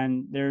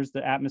 And there's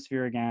the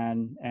atmosphere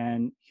again.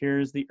 And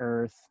here's the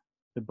Earth.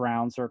 The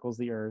brown circles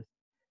the Earth.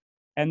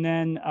 And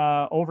then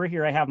over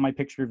here, I have my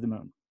picture of the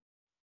moon.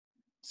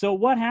 So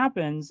what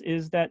happens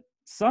is that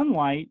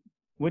sunlight,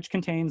 which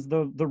contains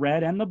the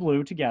red and the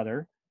blue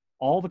together,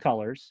 all the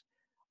colors,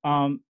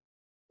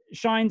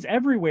 shines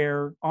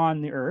everywhere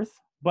on the Earth.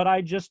 But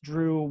I just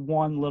drew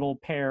one little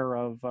pair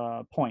of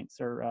points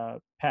or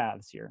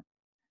paths here.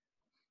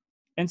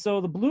 And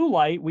so the blue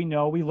light, we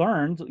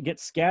learned,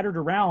 gets scattered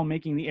around,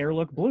 making the air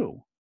look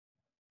blue.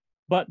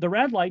 But the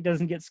red light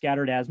doesn't get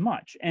scattered as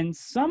much. And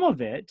some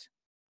of it,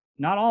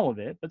 not all of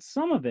it, but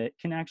some of it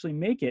can actually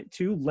make it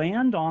to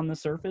land on the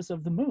surface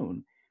of the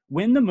moon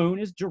when the moon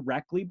is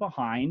directly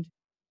behind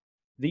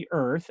the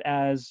Earth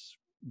as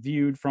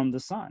viewed from the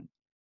sun.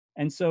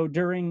 And so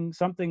during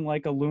something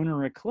like a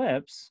lunar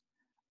eclipse,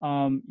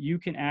 you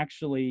can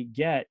actually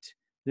get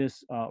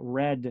this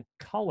red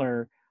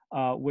color,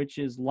 which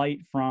is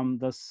light from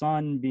the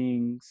sun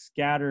being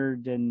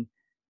scattered and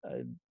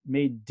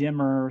made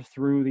dimmer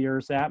through the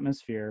Earth's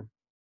atmosphere,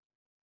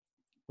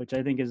 which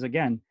I think is,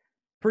 again,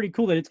 pretty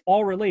cool that it's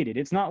all related.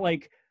 It's not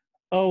like,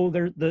 oh,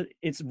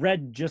 it's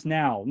red just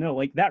now. No,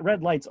 like that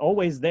red light's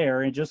always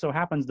there. And it just so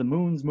happens the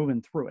moon's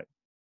moving through it.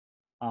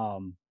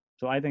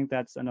 So I think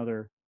that's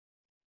another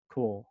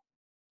cool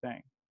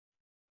thing.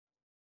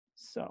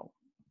 So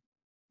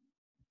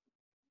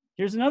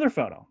here's another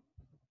photo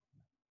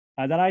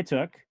that I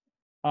took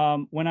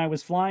when I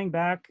was flying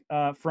back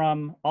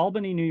from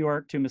Albany, New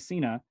York to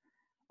Messina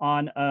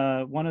on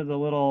one of the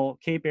little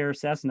Cape Air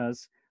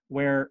Cessnas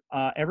where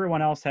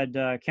everyone else had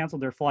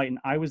canceled their flight and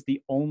I was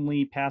the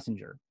only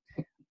passenger.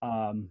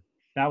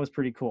 That was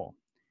pretty cool.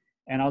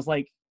 And I was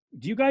like,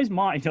 do you guys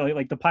mind? You know,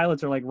 like the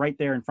pilots are like right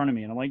there in front of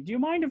me. And I'm like, do you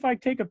mind if I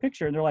take a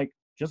picture? And they're like,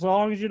 just as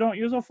long as you don't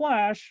use a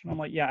flash. And I'm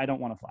like, yeah, I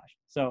don't want a flash.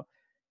 So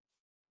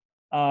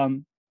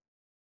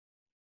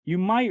you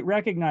might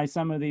recognize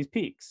some of these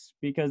peaks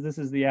because this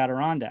is the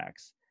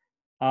Adirondacks.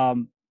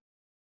 And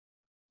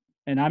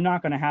I'm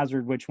not going to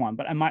hazard which one,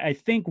 but I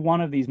think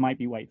one of these might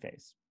be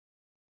Whiteface.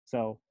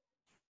 So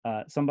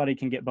somebody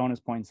can get bonus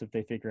points if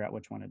they figure out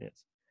which one it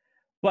is.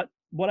 But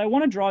what I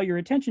want to draw your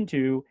attention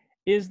to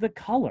is the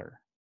color.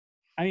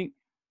 I mean,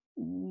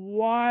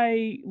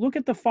 why look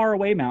at the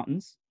faraway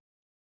mountains,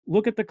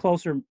 look at the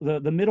closer, the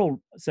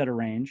middle set of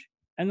range,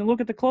 and then look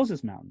at the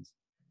closest mountains.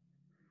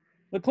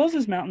 The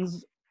closest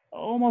mountains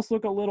almost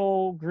look a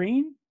little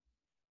green,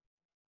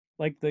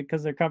 like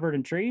because they're covered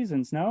in trees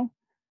and snow.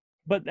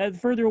 But the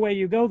further away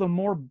you go, the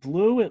more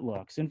blue it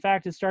looks. In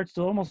fact, it starts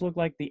to almost look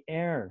like the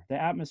air,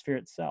 the atmosphere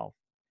itself.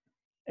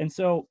 And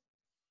so,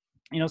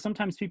 you know,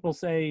 sometimes people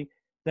say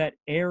that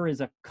air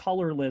is a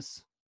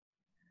colorless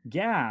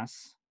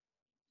gas,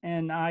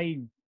 and I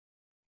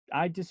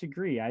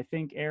disagree. I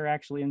think air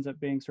actually ends up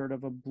being sort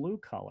of a blue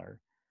color.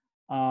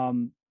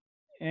 And,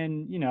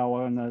 you know,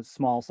 on the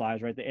small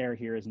size, right, the air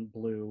here isn't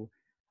blue.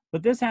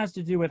 But this has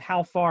to do with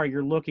how far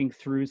you're looking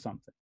through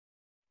something.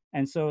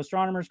 And so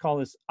astronomers call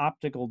this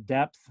optical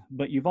depth,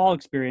 but you've all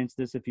experienced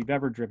this if you've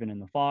ever driven in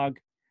the fog.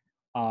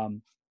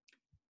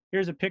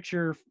 Here's a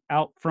picture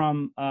out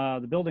from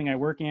the building I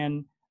work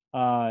in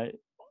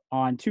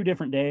on 2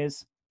 different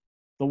days.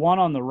 The one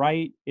on the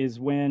right is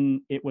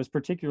when it was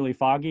particularly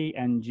foggy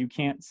and you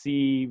can't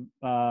see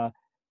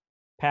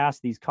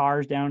past these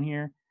cars down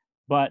here.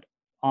 But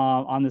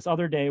on this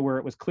other day where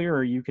it was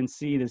clearer, you can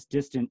see this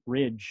distant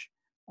ridge.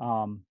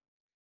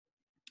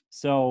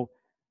 So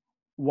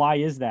why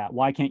is that?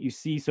 Why can't you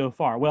see so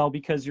far? Well,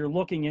 because you're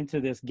looking into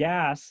this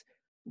gas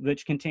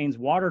which contains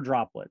water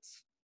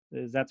droplets.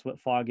 That's what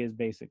fog is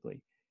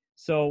basically.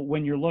 So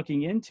when you're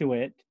looking into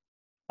it,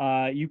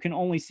 you can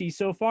only see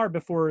so far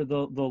before the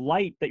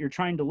light that you're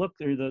trying to look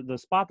through, the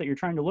spot that you're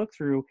trying to look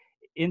through,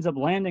 ends up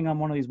landing on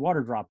one of these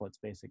water droplets,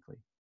 basically.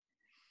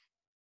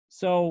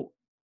 So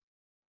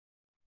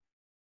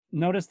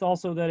notice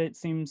also that it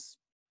seems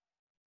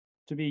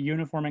to be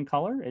uniform in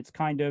color. It's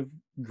kind of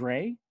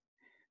gray.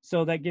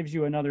 So that gives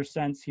you another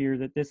sense here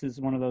that this is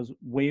one of those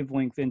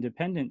wavelength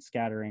independent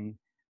scattering.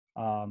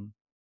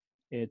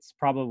 It's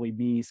probably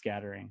me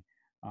scattering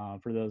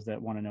for those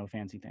that want to know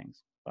fancy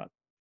things. But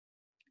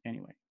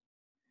anyway,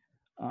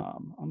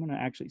 I'm going to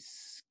actually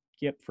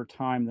skip for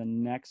time the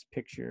next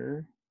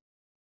picture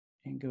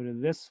and go to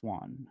this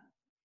one.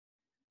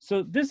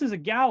 So this is a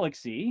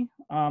galaxy.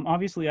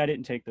 Obviously, I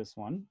didn't take this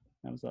one.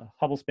 That was a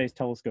Hubble Space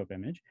Telescope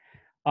image.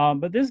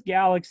 But this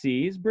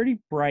galaxy is pretty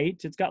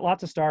bright. It's got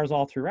lots of stars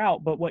all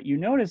throughout. But what you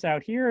notice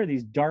out here are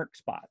these dark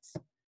spots.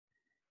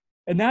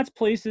 And that's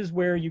places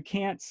where you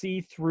can't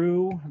see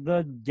through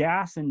the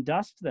gas and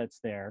dust that's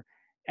there.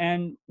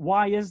 And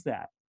why is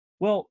that?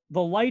 Well,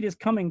 the light is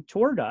coming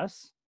toward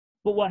us.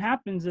 But what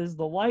happens is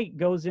the light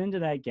goes into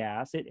that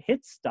gas. It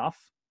hits stuff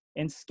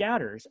and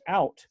scatters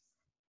out.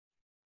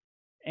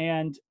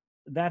 And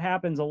that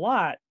happens a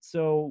lot.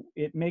 So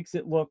it makes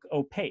it look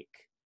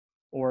opaque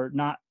or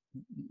not.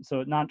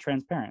 So not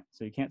transparent,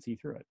 so you can't see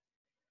through it.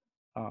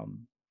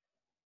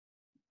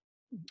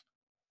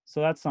 So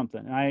that's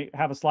something. And I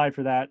have a slide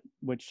for that,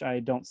 which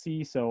I don't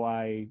see, so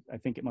I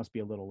think it must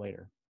be a little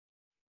later.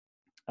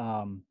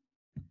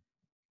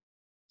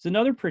 It's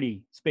another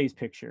pretty space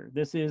picture.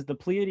 This is the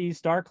Pleiades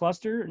star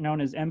cluster, known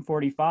as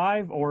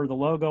M45, or the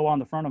logo on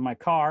the front of my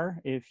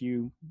car, if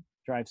you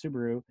drive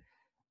Subaru.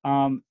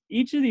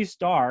 Each of these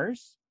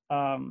stars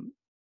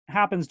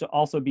happens to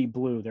also be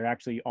blue. They're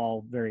actually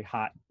all very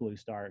hot blue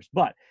stars.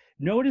 But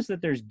notice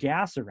that there's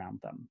gas around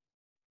them.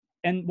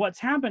 And what's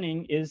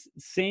happening is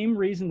same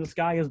reason the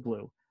sky is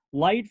blue.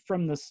 Light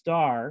from the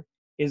star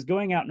is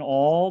going out in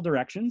all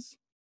directions,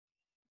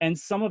 and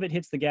some of it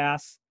hits the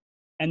gas,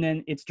 and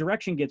then its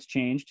direction gets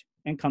changed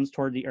and comes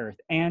toward the Earth.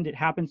 And it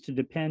happens to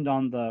depend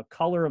on the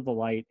color of the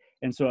light,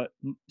 and so it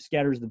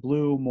scatters the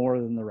blue more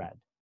than the red.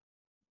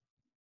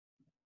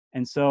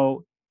 And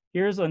so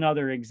here's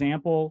another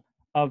example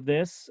of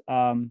this.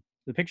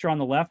 The picture on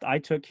the left I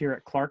took here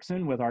at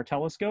Clarkson with our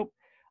telescope.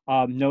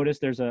 Notice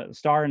there's a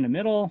star in the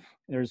middle,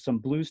 there's some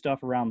blue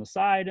stuff around the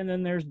side, and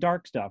then there's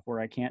dark stuff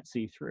where I can't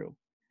see through.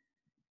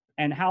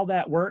 And how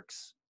that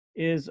works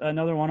is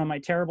another one of my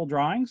terrible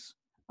drawings.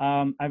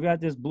 I've got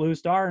this blue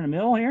star in the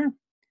middle here,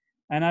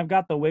 and I've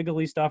got the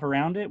wiggly stuff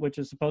around it, which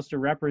is supposed to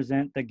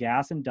represent the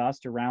gas and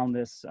dust around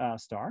this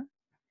star.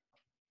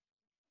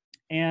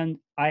 And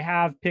I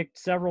have picked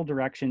several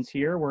directions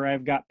here where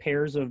I've got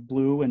pairs of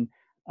blue and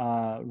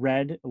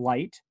red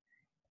light.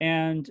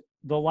 And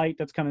the light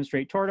that's coming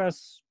straight toward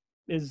us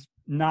is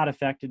not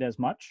affected as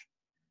much.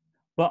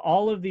 But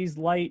all of these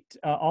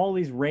all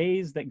these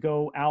rays that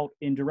go out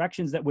in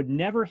directions that would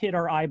never hit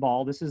our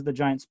eyeball. This is the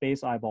giant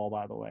space eyeball,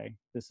 by the way.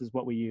 This is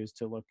what we use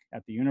to look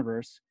at the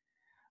universe.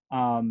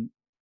 The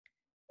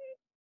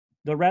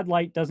red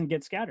light doesn't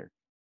get scattered,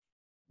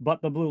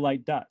 but the blue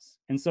light does.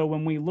 And so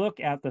when we look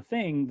at the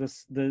thing,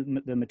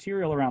 the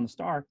material around the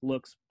star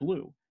looks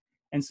blue.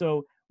 And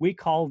so we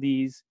call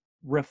these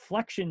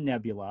reflection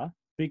nebula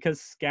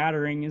because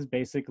scattering is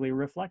basically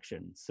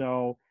reflection.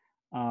 So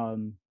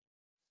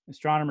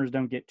astronomers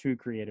don't get too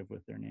creative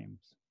with their names.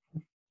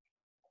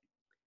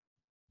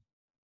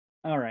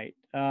 All right.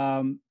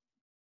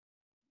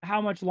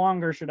 How much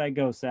longer should I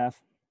go,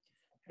 Seth?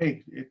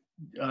 Hey,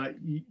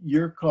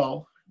 your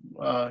call.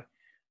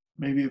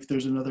 Maybe if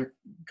there's another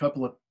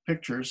couple of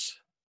pictures.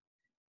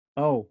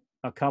 Oh,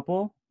 a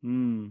couple?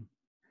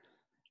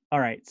 All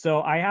right,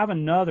 so I have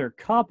another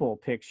couple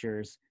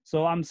pictures.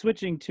 So I'm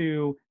switching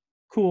to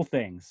cool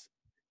things.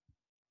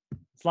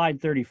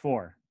 Slide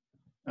 34.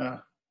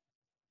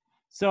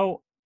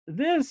 So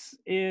this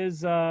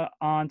is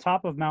on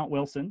top of Mount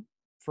Wilson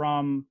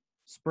from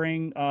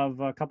spring of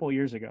a couple of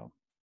years ago.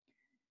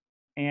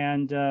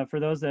 And for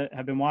those that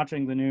have been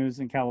watching the news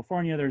in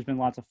California, there's been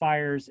lots of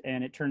fires,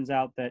 and it turns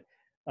out that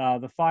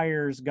the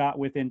fires got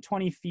within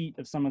 20 feet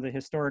of some of the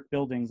historic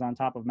buildings on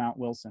top of Mount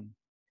Wilson.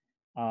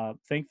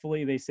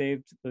 Thankfully, they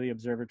saved the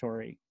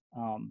observatory.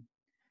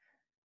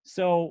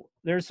 So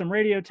there's some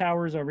radio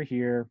towers over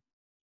here,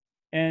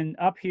 and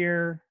up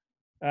here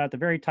at the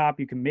very top,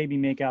 you can maybe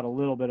make out a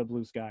little bit of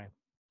blue sky.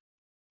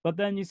 But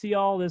then you see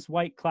all this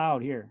white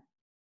cloud here.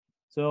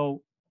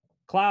 So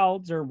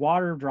clouds are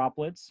water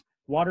droplets.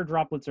 Water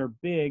droplets are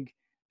big.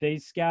 They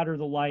scatter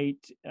the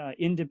light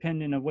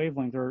independent of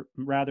wavelength, or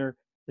rather,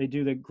 they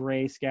do the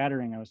gray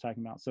scattering I was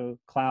talking about. So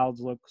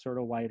clouds look sort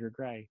of white or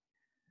gray.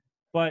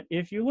 But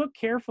if you look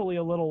carefully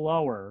a little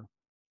lower,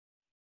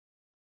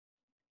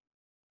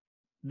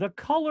 the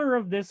color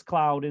of this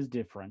cloud is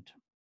different.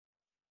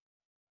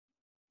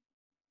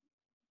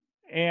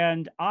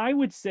 And I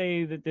would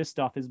say that this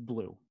stuff is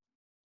blue.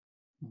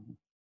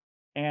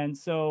 And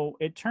so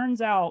it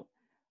turns out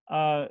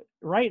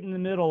right in the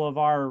middle of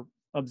our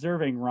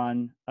observing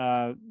run,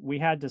 we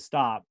had to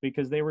stop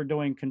because they were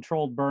doing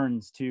controlled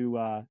burns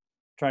to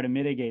try to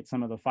mitigate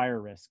some of the fire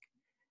risk.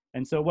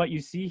 And so what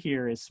you see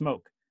here is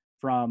smoke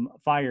from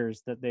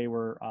fires that they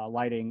were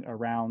lighting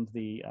around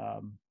the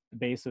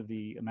base of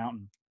the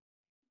mountain.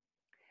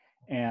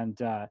 And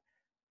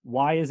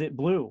why is it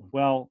blue?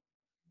 Well,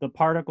 the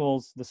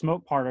particles, the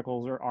smoke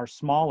particles are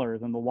smaller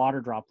than the water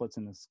droplets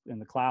in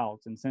the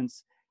clouds. And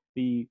since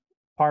the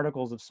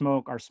particles of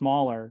smoke are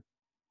smaller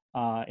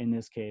in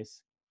this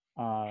case,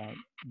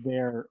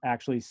 they're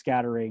actually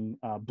scattering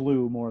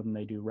blue more than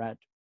they do red.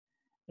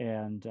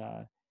 And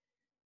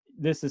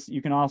this is,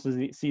 you can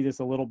also see this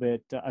a little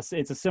bit,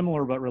 it's a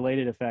similar but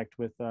related effect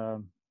with,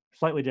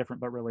 slightly different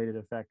but related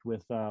effect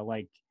with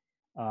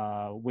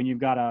when you've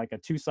got like a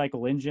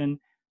 2-cycle engine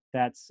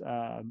that's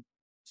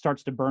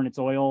starts to burn its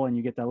oil and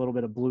you get that little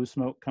bit of blue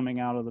smoke coming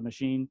out of the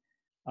machine.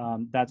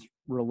 That's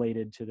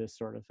related to this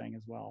sort of thing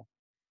as well.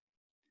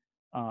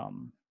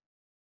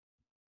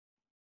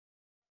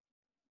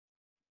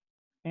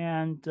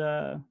 And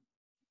I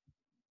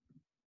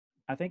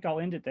think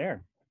I'll end it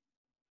there.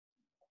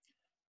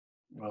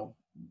 Well,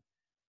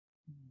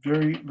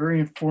 very, very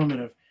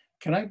informative.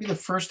 Can I be the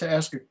first to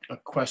ask a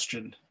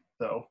question,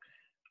 though?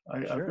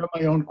 Sure. I've got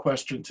my own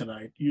question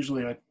tonight.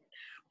 Usually I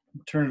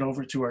turn it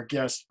over to our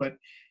guest, but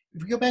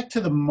if we go back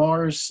to the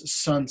Mars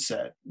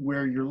sunset,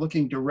 where you're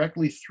looking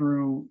directly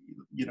through,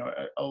 you know,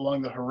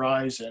 along the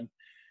horizon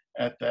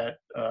at that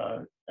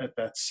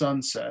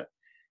sunset.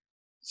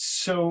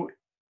 So,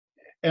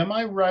 am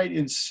I right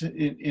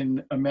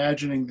in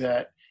imagining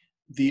that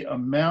the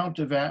amount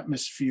of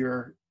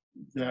atmosphere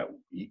that,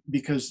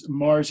 because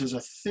Mars is a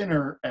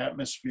thinner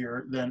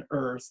atmosphere than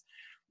Earth,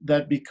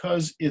 that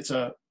because it's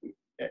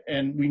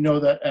and we know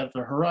that at the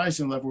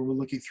horizon level, we're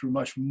looking through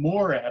much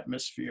more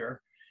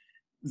atmosphere,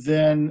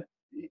 then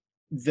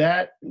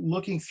that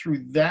looking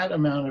through that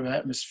amount of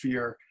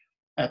atmosphere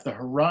at the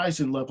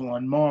horizon level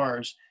on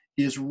Mars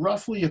is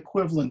roughly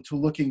equivalent to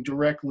looking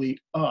directly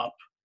up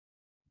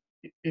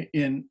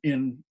in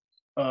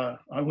I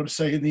want to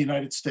say in the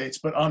United States,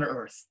 but on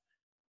Earth.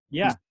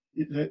 Yeah.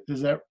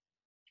 Does that?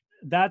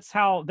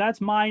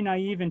 That's my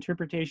naive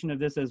interpretation of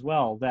this as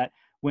well, that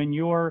when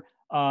you're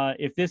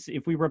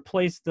if we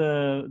replace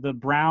the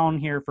brown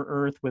here for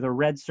Earth with a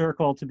red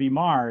circle to be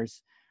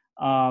Mars,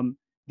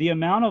 the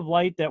amount of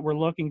light that we're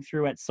looking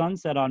through at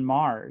sunset on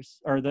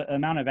Mars, or the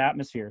amount of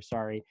atmosphere,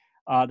 sorry,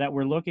 that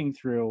we're looking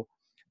through,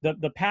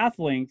 the path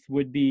length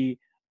would be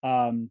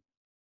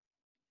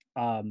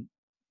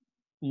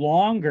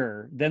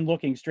longer than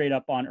looking straight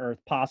up on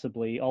Earth,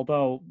 possibly,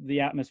 although the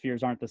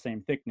atmospheres aren't the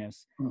same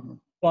thickness. Mm-hmm.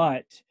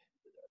 But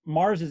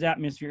Mars's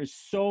atmosphere is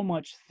so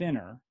much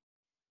thinner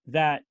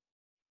that,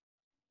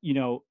 you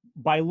know,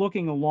 by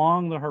looking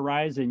along the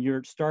horizon,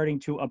 you're starting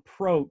to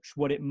approach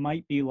what it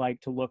might be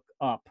like to look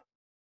up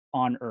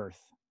on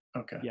Earth.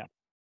 Okay. Yeah.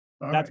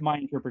 That's my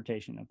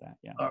interpretation of that.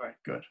 Yeah. All right,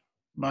 good.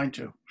 Mine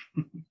too.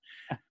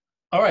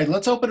 All right,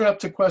 let's open it up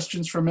to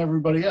questions from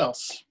everybody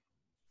else.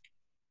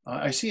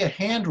 I see a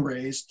hand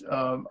raised.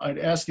 I'd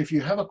ask if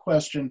you have a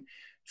question,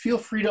 feel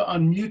free to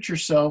unmute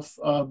yourself,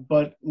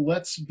 but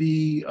let's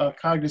be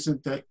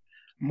cognizant that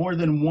more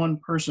than one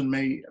person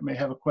may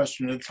have a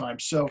question at a time.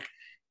 So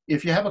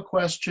if you have a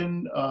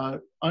question,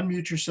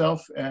 unmute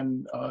yourself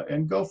and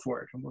go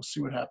for it, and we'll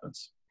see what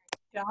happens.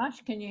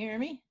 Josh, can you hear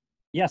me?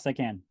 Yes, I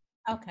can.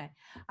 Okay.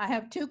 I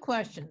have 2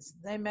 questions.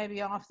 They may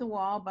be off the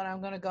wall, but I'm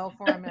going to go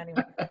for them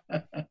anyway.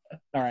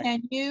 All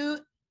right.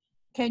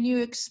 Can you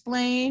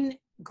explain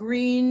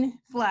green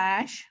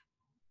flash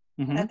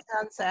at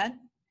sunset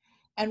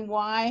and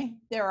why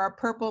there are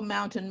purple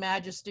mountain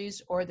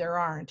majesties or there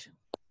aren't?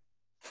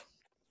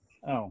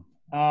 Oh,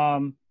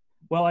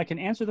 well, I can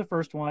answer the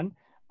first one.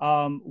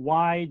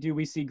 Why do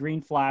we see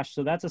green flash?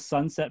 So that's a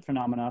sunset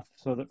phenomena,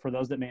 so that for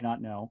those that may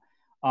not know.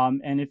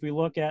 And if we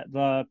look at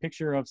the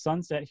picture of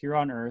sunset here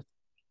on Earth,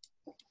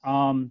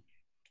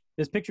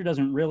 this picture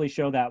doesn't really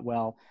show that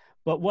well.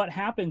 But what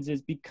happens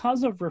is,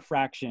 because of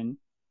refraction,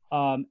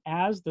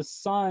 as the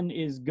sun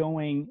is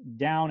going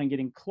down and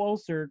getting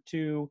closer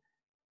to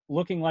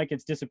looking like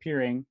it's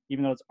disappearing,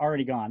 even though it's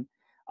already gone,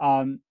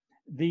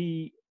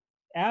 the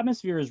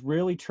atmosphere is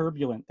really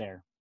turbulent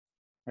there,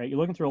 right? You're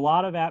looking through a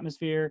lot of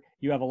atmosphere.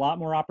 You have a lot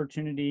more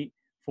opportunity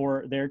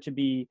for there to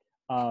be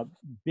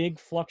big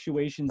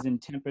fluctuations in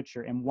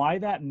temperature. And why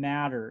that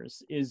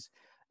matters is,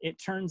 it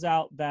turns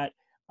out that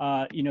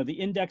you know, the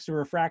index of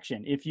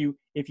refraction, if you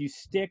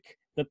stick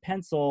the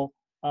pencil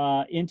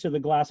into the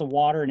glass of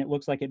water and it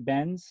looks like it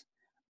bends,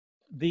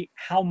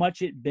 how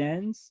much it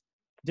bends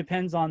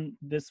depends on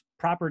this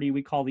property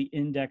we call the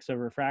index of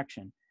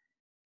refraction.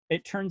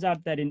 It turns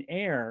out that in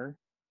air,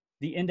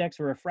 the index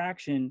of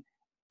refraction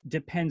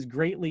depends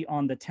greatly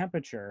on the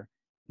temperature,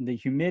 the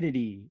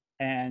humidity,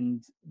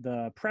 and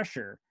the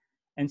pressure.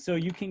 And so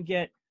you can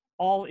get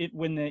all it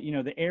when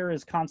the air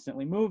is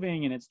constantly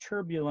moving and it's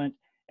turbulent.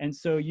 And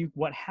so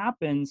what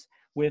happens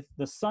with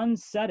the sun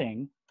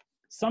setting,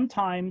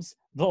 sometimes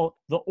the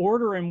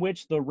order in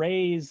which the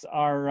rays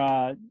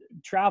are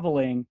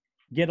traveling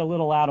get a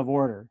little out of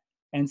order.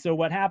 And so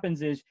what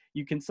happens is,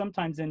 you can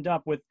sometimes end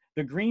up with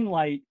the green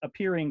light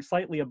appearing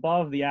slightly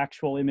above the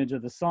actual image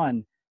of the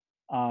sun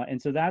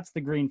And so that's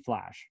the green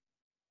flash.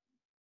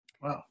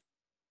 Wow.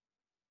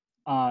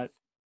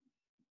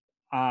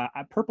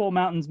 Purple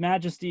Mountain's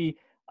majesty,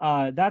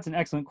 that's an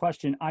excellent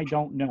question. I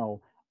don't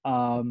know.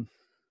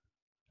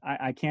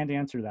 I can't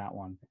answer that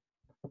one,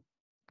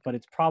 but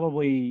it's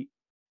probably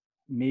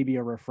maybe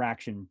a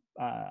refraction.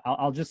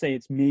 I'll just say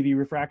it's maybe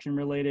refraction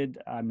related.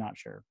 I'm not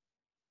sure.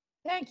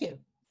 Thank you.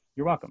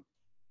 You're welcome.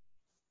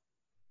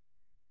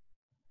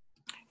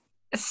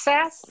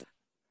 Seth,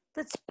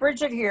 it's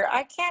Bridget here.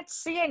 I can't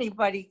see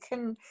anybody.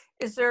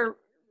 Is there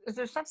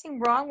something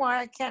wrong why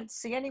I can't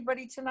see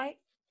anybody tonight?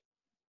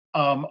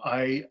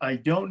 I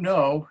don't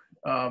know.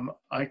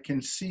 I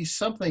can see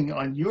something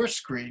on your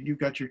screen. You've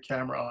got your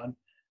camera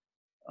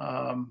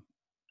on.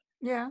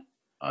 Yeah.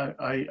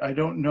 I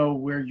don't know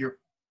where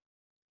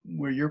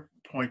you're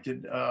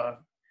pointed.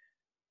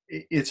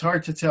 It's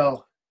hard to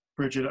tell,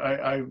 Bridget.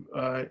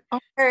 Okay.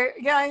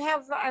 Yeah,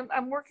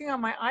 I'm working on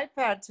my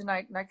iPad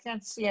tonight, and I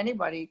can't see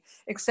anybody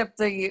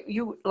except I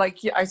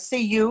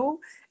see you,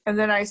 and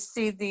then I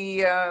see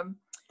the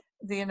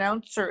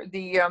announcer,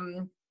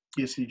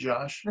 You see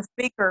Josh? the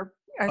speaker.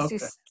 I see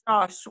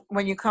Josh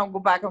when you go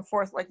back and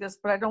forth like this,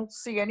 but I don't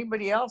see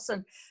anybody else.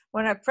 And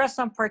when I press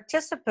on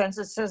participants,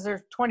 it says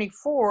there's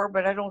 24,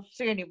 but I don't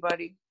see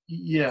anybody.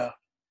 Yeah,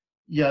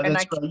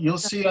 that's right. You'll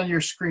see on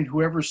your screen,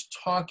 whoever's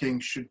talking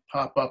should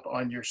pop up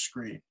on your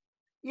screen.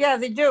 Yeah,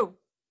 they do.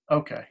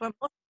 Okay. But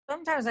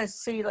sometimes I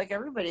see like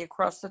everybody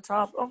across the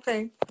top.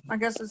 Okay, I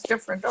guess it's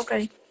different.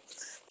 Okay,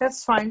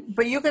 that's fine.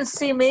 But you can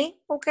see me,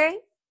 okay?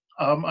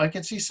 I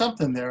can see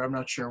something there. I'm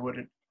not sure what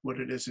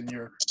it is in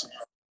your.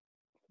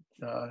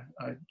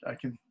 I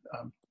can.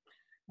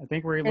 I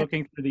think we're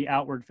looking for the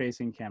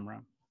outward-facing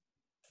camera.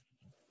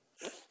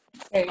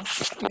 Okay,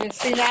 you can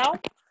see now?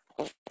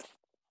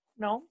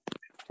 No?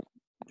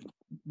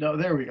 No,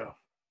 there we go.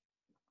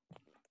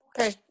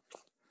 Okay.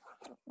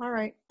 All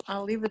right,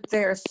 I'll leave it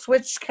there.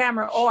 Switch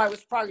camera. Oh, I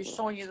was probably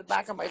showing you the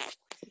back of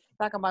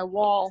my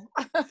wall.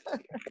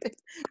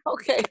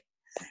 Okay,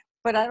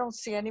 but I don't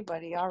see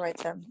anybody. All right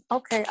then.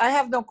 Okay, I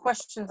have no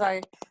questions.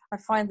 I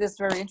find this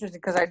very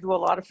interesting because I do a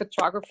lot of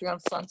photography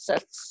on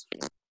sunsets.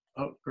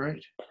 Oh,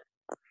 great.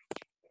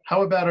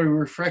 How about a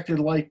reflected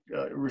light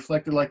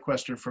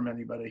question from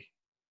anybody?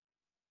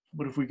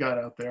 What have we got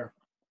out there?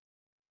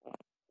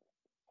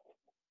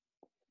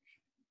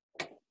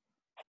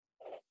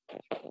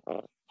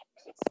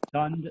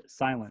 Stunned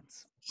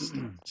silence.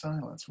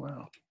 Silence.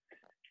 Wow.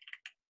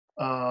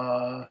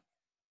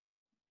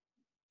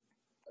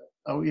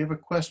 We have a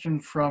question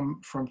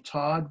from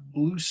Todd.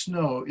 Blue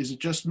snow. Is it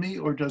just me,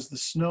 or does the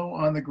snow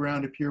on the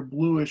ground appear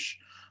bluish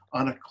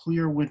on a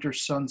clear winter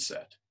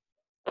sunset?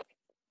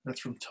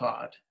 That's from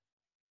Todd.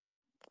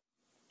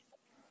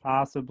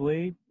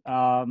 Possibly.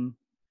 I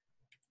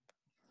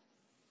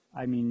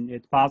mean,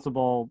 it's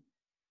possible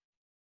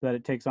that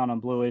it takes on a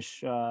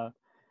bluish,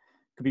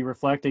 could be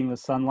reflecting the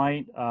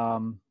sunlight. I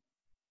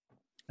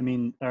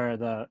mean, or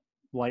the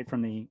light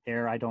from the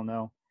air. I don't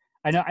know.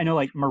 I know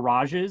like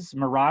mirages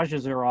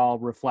are all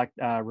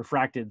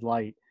refracted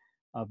light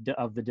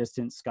of the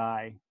distant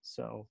sky.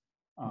 So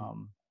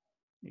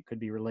it could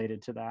be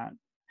related to that.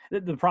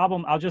 The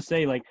problem, I'll just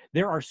say, like,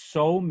 there are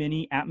so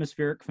many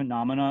atmospheric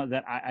phenomena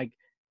that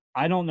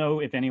I don't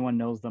know if anyone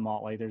knows them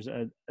all. Like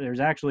there's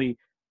actually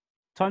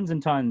tons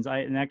and tons.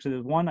 And actually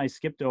there's one I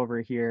skipped over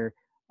here.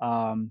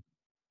 So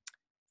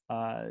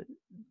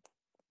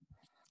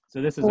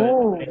this is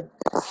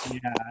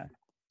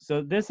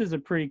So this is a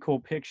pretty cool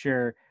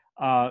picture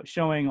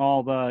showing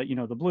all the,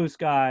 the blue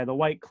sky, the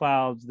white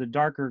clouds, the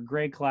darker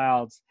gray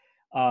clouds.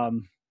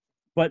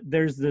 But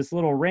there's this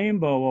little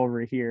rainbow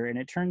over here, and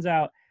it turns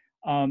out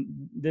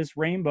this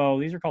rainbow,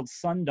 these are called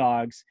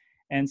sundogs.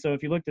 And so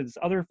if you looked at this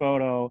other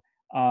photo,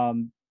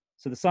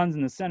 so the sun's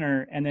in the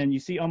center, and then you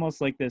see almost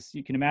like this,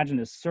 you can imagine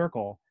this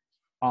circle.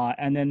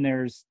 And then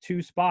there's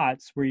two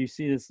spots where you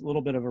see this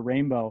little bit of a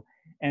rainbow.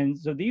 And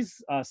so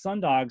these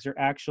sundogs are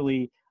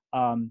actually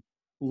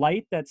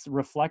light that's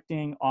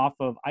reflecting off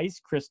of ice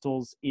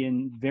crystals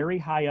in very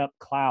high up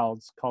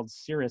clouds called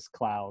cirrus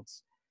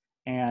clouds.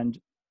 And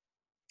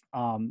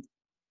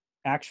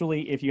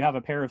actually, if you have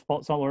a pair of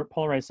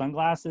polarized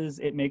sunglasses,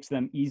 it makes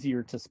them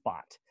easier to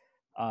spot.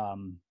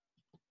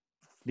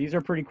 These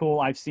are pretty cool.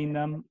 I've seen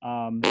them.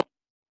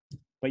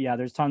 But yeah,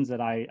 there's tons that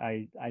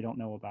I don't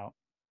know about.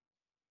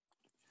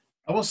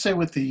 I will say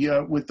with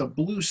the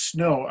blue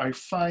snow, I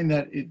find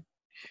that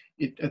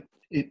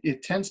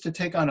it tends to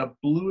take on a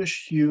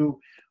bluish hue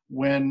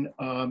when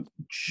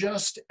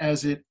just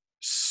as it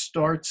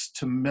starts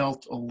to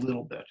melt a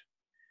little bit.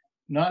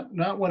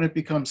 Not when it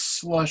becomes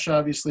slush,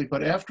 obviously,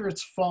 but after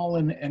it's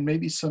fallen and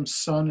maybe some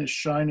sun is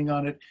shining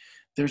on it,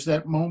 there's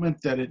that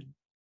moment that it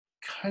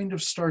kind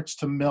of starts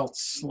to melt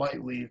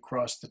slightly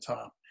across the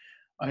top.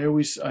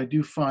 I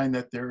do find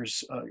that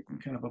there's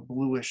kind of a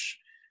bluish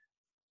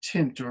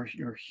tint or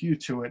hue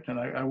to it, and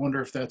I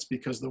wonder if that's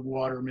because the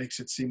water makes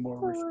it seem more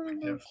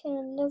reflective.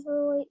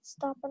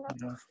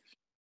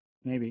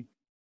 Maybe.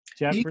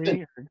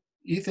 Jeffrey?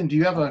 Ethan, do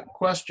you have a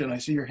question? I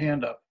see your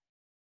hand up.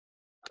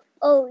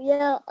 Oh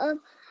yeah.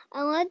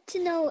 I want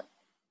to know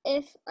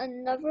if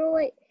another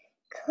light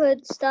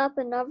could stop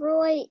another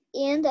light,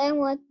 and I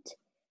want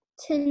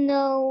to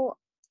know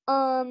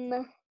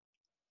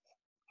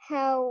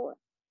how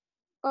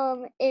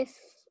if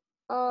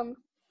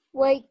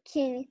light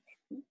can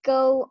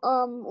go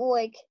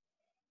like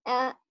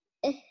at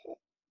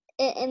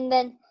and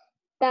then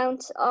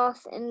bounce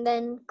off and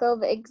then go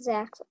the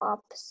exact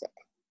opposite.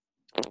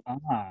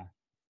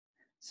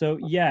 So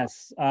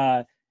yes,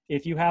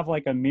 if you have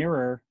like a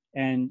mirror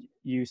and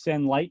you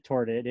send light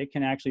toward it, it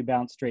can actually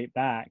bounce straight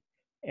back.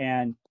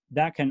 And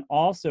that can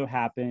also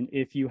happen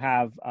if you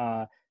have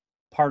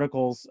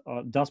particles,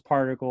 dust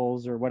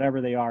particles or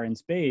whatever they are in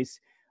space.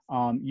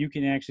 You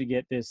can actually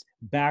get this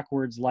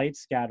backwards light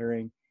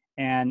scattering.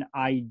 And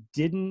I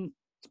didn't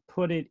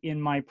put it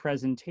in my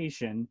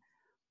presentation,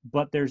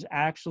 but there's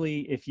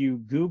actually, if you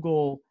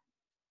Google,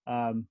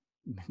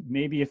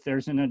 maybe if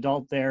there's an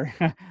adult there,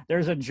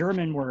 there's a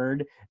German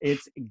word,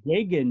 it's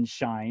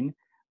Gegenschein,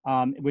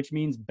 which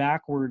means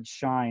backwards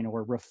shine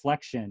or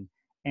reflection.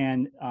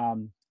 And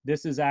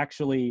this is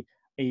actually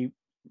a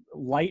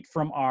light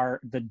from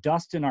the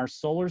dust in our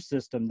solar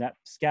system that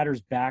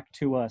scatters back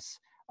to us.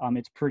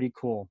 It's pretty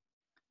cool.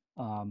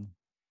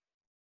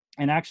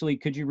 And actually,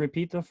 could you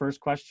repeat the first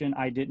question?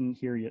 I didn't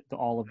hear you,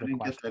 all of the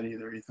questions. I didn't get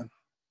that either, Ethan.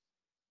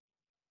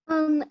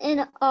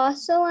 And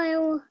also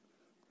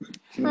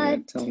Can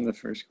you tell them the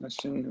first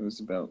question? It was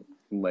about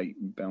light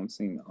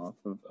bouncing off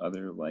of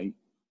other light.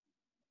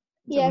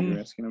 Is that what you're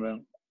asking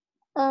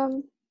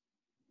about?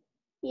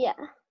 Yeah.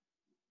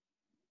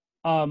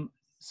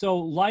 So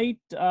light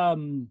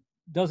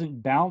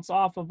doesn't bounce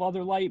off of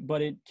other light,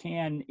 but it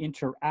can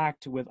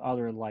interact with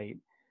other light.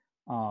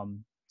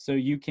 So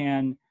you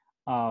can,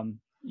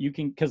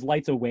 because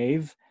light's a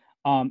wave.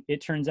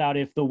 It turns out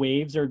if the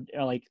waves are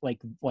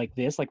like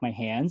this, like my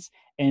hands,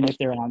 and if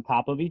they're on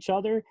top of each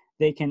other,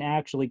 they can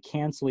actually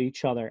cancel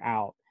each other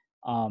out.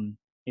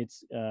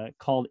 It's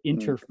called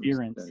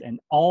interference, and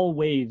all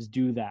waves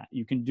do that.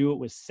 You can do it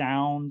with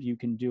sound. You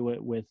can do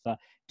it with.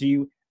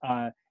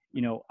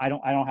 You know, I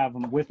don't have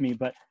them with me,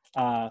 but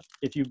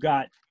if you've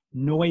got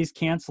noise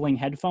canceling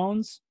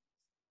headphones,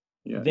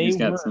 yeah, he's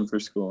got some for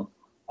school.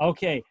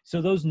 Okay,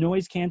 so those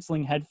noise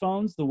canceling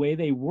headphones, the way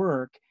they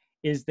work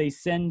is they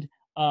send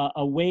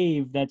a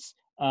wave that's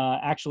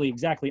actually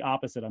exactly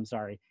opposite. I'm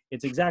sorry,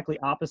 it's exactly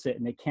opposite,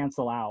 and they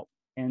cancel out.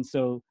 And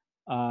so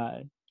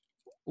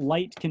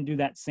light can do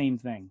that same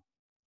thing.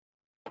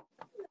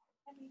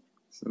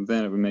 So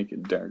then it would make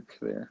it dark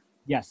there.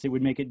 Yes, it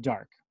would make it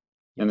dark.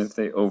 Yes. And if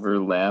they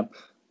overlap,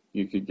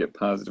 you could get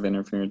positive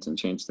interference and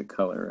change the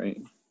color, right?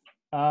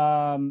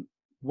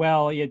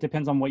 Well, yeah, it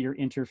depends on what you're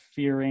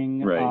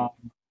interfering. Right.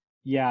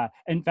 Yeah.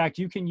 In fact,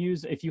 you can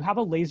use, if you have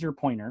a laser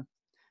pointer,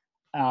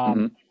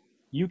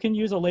 you can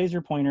use a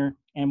laser pointer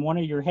and one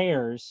of your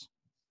hairs,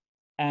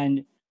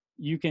 and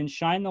you can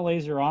shine the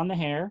laser on the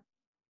hair.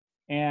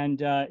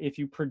 And if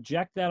you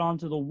project that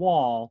onto the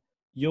wall,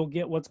 you'll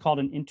get what's called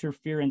an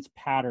interference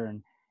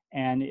pattern.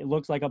 And it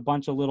looks like a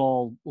bunch of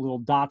little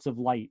dots of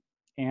light.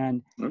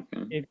 And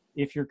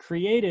if you're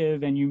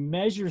creative and you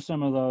measure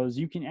some of those,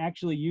 you can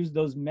actually use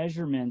those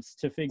measurements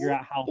to figure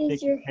out how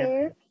thick your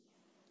hair is.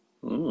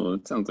 Oh,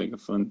 it sounds like a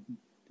fun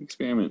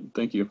experiment.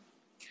 Thank you.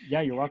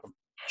 Yeah, you're welcome.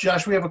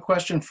 Josh, we have a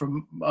question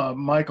from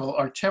Michael.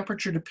 Are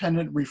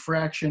temperature-dependent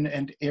refraction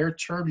and air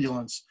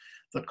turbulence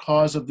the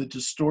cause of the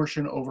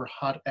distortion over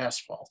hot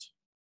asphalt?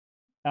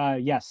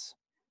 Yes,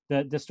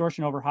 the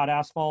distortion over hot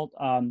asphalt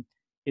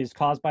is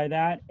caused by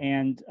that,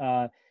 and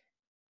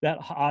that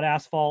hot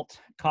asphalt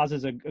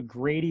causes a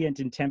gradient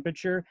in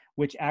temperature,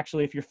 which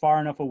actually, if you're far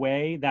enough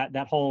away,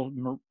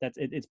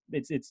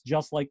 it's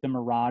just like the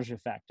mirage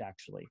effect,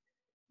 actually.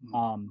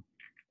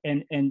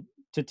 And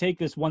to take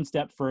this one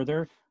step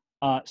further,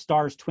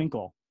 stars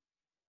twinkle,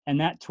 and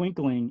that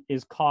twinkling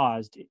is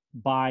caused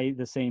by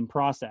the same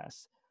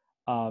process.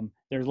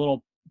 There's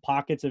little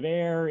pockets of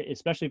air,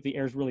 especially if the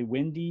air is really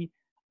windy.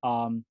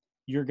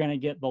 You're going to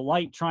get the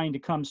light trying to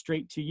come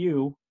straight to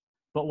you,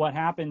 but what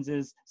happens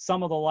is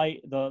some of the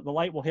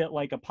light will hit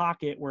like a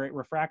pocket where it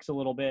refracts a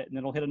little bit, and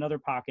it'll hit another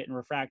pocket and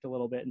refract a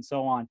little bit, and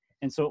so on.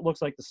 And so it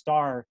looks like the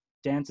star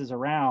dances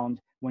around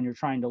when you're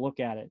trying to look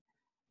at it.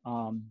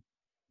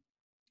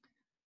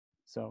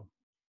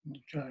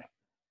 Okay.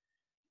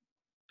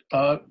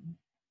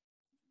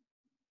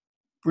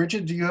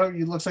 Bridget,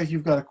 it looks like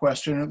you've got a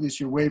question, or at least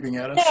you're waving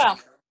at us. Yeah,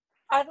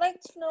 I'd like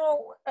to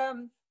know,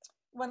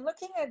 when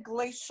looking at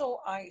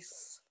glacial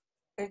ice,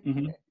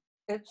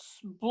 it's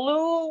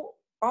blue,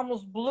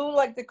 almost blue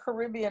like the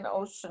Caribbean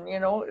Ocean, you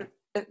know,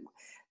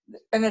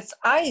 and it's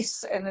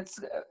ice, and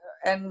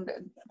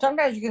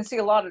sometimes you can see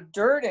a lot of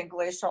dirt in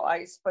glacial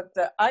ice, but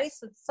the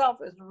ice itself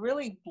is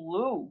really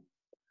blue.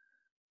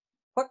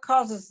 What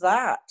causes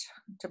that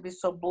to be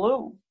so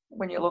blue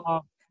when you look?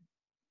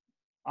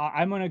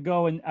 I'm going to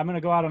go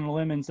out on a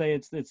limb and say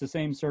it's the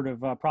same sort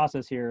of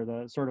process here,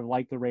 the sort of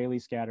like the Rayleigh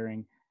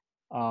scattering.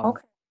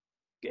 Okay.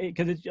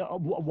 Because it's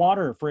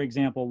water, for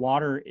example.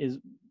 Water is,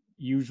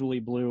 usually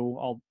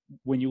blue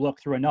when you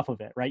look through enough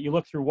of it, right? You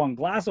look through one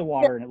glass of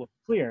water and it looks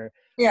clear,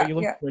 Yeah, but you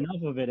look yeah. through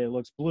enough of it, it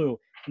looks blue.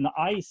 And the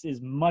ice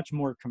is much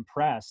more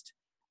compressed.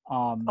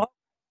 So,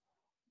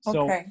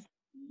 Okay.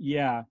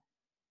 yeah.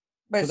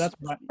 But So it's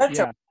that's such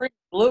yeah. a pretty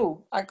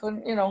blue. I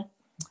couldn't,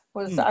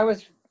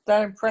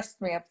 that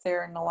impressed me up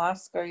there in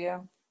Alaska.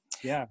 Yeah.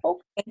 Yeah.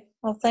 Okay.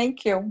 Well,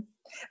 thank you. You're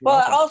Well,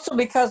 welcome. also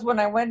because when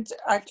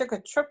I took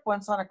a trip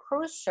once on a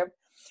cruise ship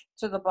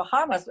to the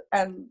Bahamas,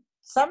 and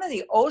some of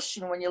the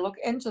ocean, when you look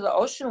into the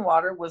ocean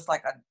water, was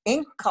like an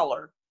ink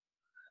color.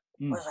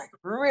 It was like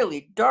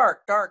really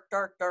dark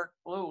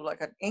blue,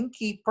 like an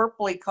inky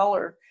purpley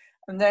color.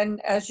 And then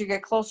as you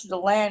get closer to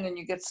land and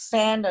you get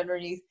sand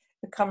underneath,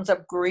 it comes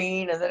up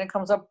green, and then it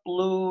comes up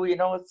blue.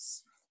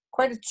 It's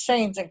quite a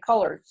change in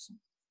colors.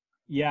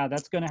 Yeah,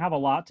 that's going to have a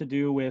lot to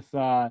do with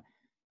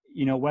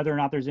whether or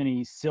not there's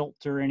any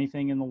silt or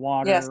anything in the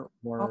water, Yes.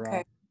 or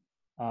Okay.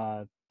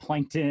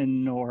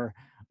 plankton, or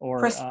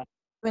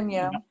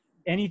Yeah.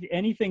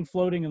 anything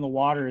floating in the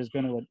water is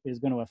going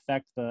to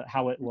affect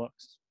how it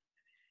looks.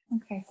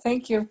 Okay.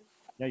 Thank you.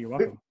 Yeah, you're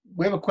welcome.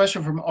 We have a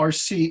question from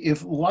RC.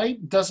 If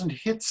light doesn't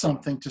hit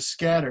something to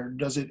scatter,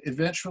 does it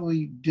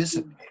eventually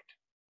dissipate?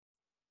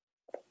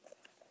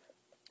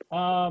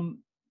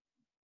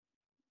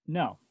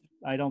 No,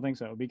 I don't think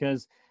so,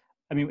 because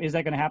is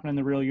that going to happen in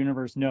the real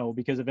universe? No,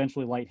 because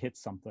eventually light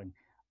hits something.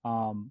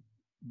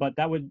 But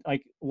that would,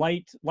 like,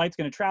 light's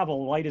going to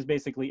travel. Light is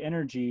basically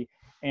energy,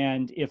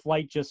 and if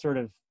light just sort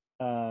of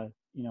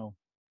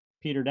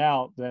petered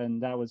out, then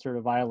that would sort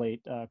of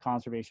violate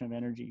conservation of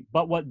energy.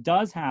 But what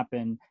does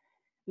happen,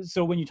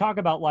 so when you talk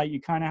about light, you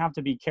kind of have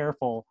to be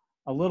careful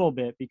a little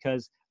bit,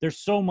 because there's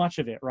so much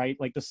of it, right?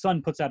 Like the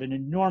sun puts out an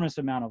enormous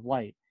amount of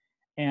light,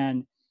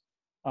 and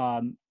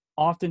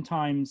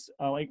oftentimes,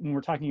 like when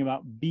we're talking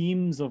about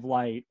beams of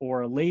light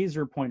or a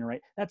laser pointer,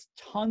 right, that's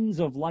tons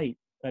of light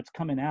that's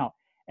coming out.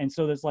 And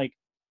so there's like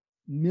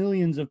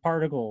millions of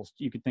particles,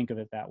 you could think of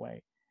it that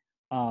way.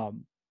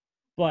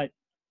 But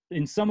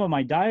in some of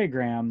my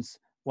diagrams,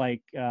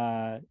 like,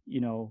 for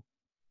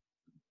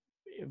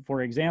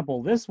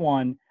example, this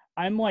one,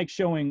 I'm like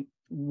showing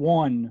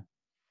one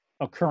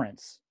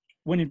occurrence,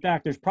 when in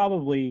fact there's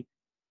probably,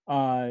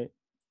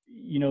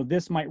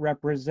 this might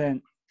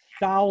represent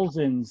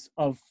thousands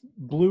of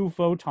blue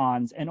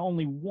photons and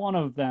only one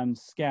of them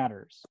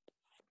scatters.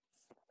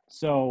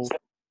 So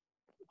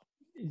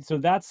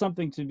that's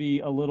something to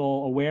be a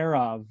little aware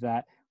of,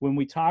 that when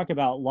we talk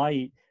about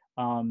light,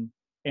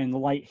 and the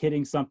light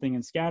hitting something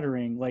and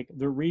scattering, like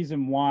the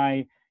reason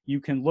why you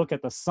can look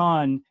at the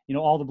sun,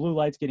 all the blue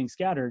light's getting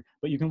scattered,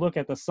 but you can look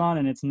at the sun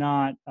and it's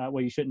not,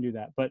 well, you shouldn't do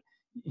that, but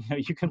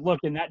you can look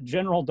in that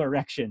general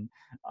direction.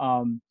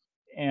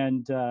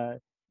 And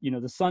the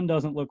sun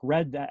doesn't look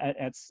red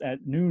at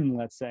noon,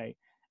 let's say.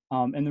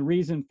 And the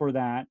reason for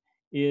that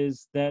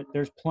is that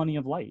there's plenty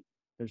of light.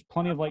 There's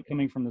plenty of light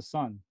coming from the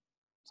sun.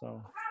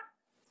 So,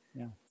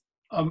 yeah.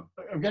 I've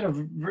got a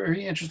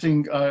very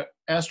interesting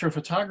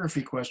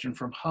astrophotography question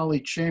from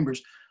Holly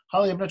Chambers.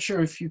 Holly, I'm not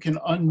sure if you can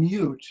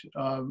unmute.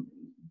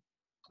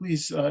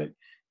 Please,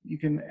 you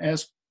can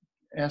ask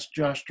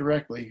Josh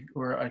directly,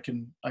 or I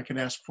can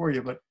ask for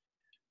you. But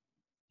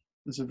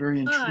there's a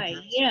very interesting. Hi.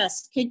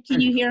 Yes. Can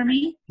you hear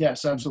me?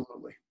 Yes,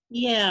 absolutely.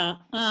 Yeah.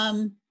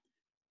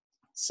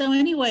 So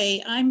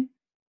anyway, I'm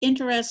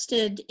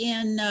interested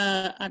in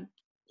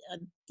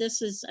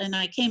this is, and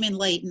I came in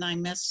late and I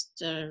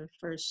missed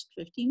first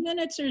 15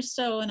 minutes or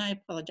so, and I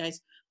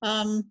apologize.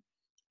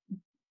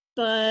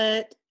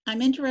 But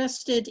I'm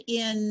interested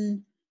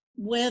in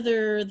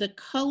whether the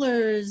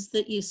colors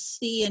that you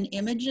see in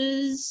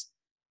images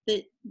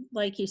that,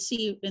 like you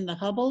see in the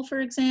Hubble,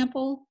 for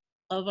example,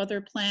 of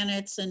other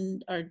planets,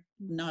 and are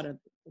not of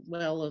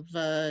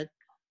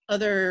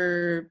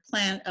other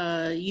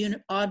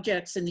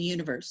objects in the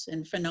universe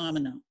and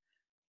phenomena.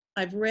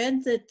 I've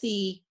read that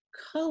the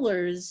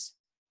colors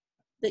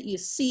that you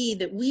see,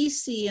 that we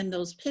see in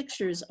those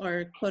pictures,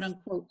 are quote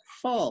unquote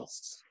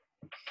false.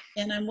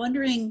 And I'm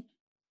wondering,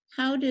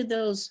 how do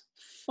those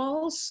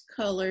false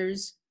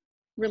colors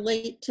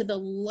relate to the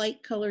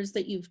light colors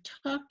that you've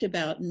talked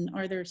about? And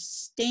are there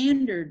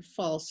standard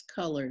false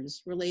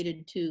colors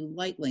related to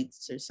light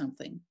lengths or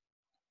something?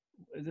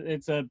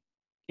 It's a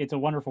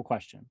wonderful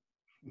question.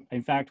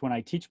 In fact, when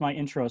I teach my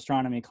intro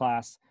astronomy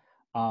class,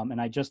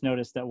 and I just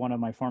noticed that one of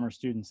my former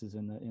students is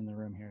in the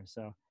room here.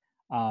 So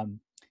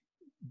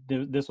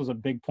this was a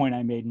big point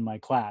I made in my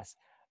class.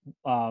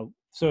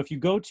 So if you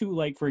go to,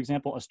 like, for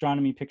example,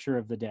 Astronomy Picture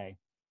of the Day,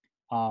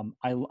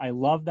 I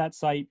love that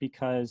site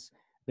because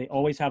they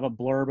always have a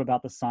blurb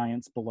about the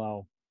science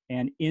below.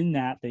 And in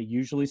that, they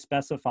usually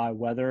specify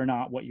whether or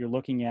not what you're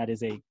looking at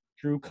is a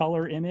true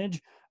color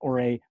image or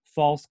a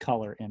false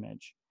color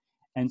image.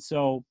 And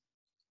so,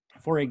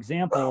 for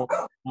example,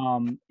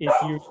 if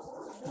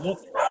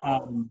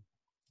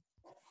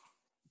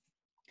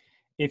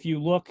you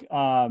look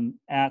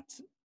at,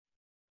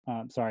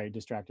 sorry,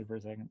 distracted for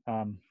a second.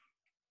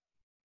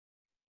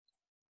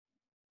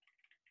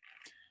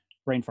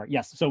 brain fart.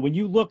 Yes. So when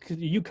you look,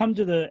 you come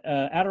to the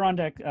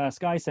Adirondack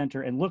Sky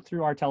Center and look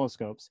through our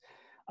telescopes,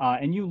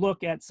 and you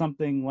look at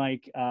something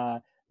like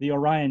the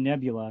Orion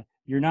Nebula,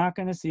 you're not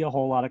going to see a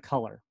whole lot of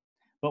color.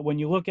 But when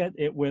you look at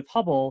it with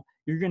Hubble,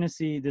 you're going to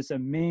see this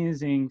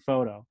amazing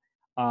photo.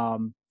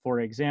 For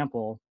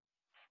example,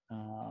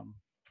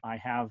 I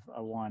have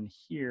one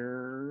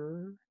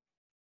here.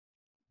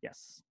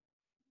 Yes.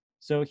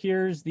 So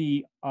here's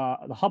the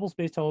Hubble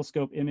Space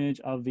Telescope image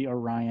of the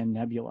Orion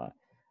Nebula.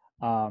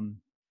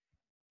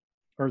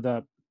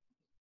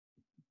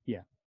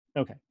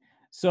 Okay.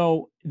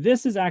 So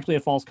this is actually a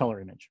false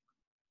color image.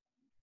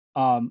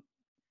 But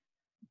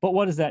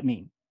what does that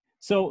mean?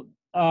 So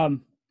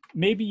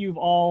maybe you've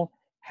all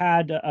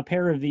had a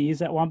pair of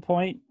these at one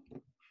point.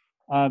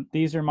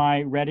 These are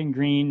my red and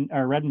green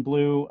or red and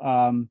blue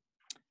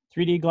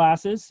 3D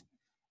glasses.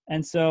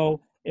 And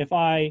so if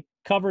I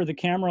cover the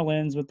camera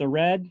lens with the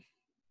red,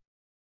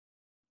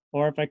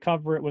 or if I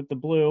cover it with the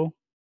blue,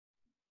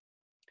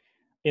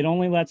 it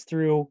only lets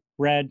through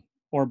red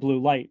or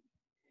blue light.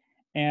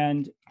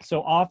 And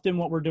so often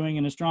what we're doing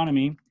in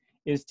astronomy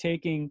is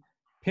taking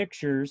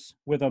pictures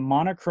with a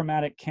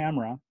monochromatic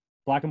camera,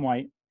 black and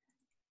white,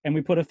 and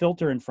we put a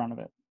filter in front of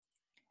it.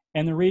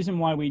 And the reason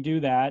why we do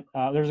that,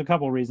 there's a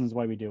couple of reasons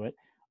why we do it.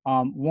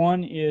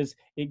 One is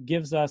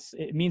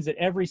it means that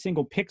every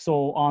single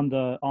pixel on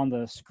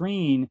the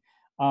screen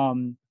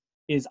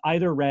is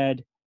either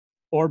red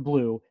or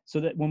blue, so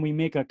that when we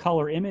make a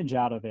color image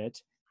out of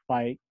it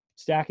by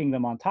stacking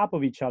them on top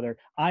of each other,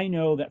 I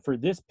know that for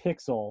this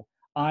pixel,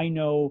 I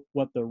know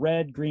what the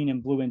red, green,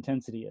 and blue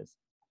intensity is.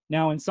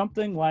 Now, in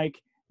something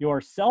like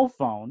your cell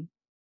phone,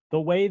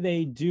 the way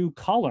they do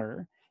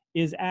color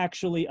is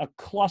actually a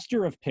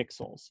cluster of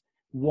pixels.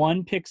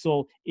 One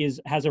pixel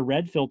has a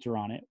red filter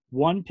on it,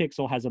 one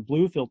pixel has a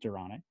blue filter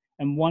on it,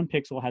 and one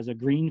pixel has a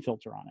green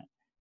filter on it.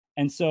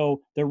 And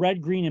so the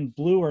red, green, and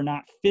blue are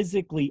not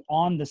physically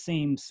on the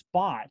same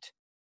spot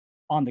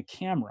on the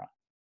camera.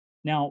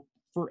 Now,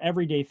 for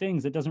everyday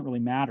things, it doesn't really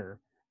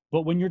matter.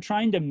 But when you're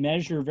trying to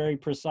measure very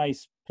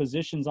precise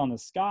positions on the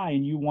sky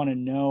and you want to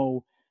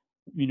know,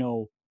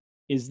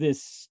 is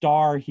this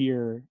star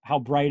here, how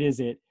bright is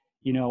it?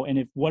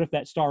 And what if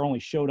that star only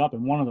showed up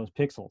in one of those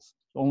pixels?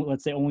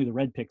 Let's say only the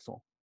red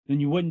pixel, then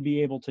you wouldn't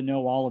be able to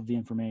know all of the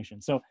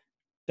information. So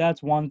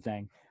that's one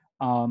thing.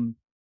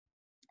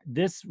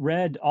 This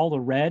red, all the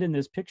red in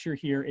this picture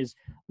here is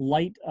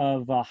light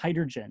of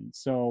hydrogen.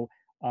 So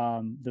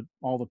all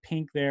the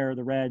pink there,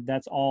 the red,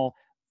 that's all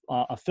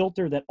a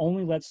filter that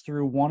only lets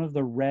through one of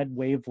the red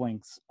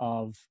wavelengths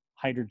of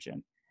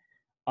hydrogen.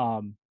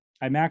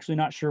 I'm actually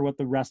not sure what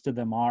the rest of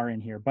them are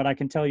in here, but I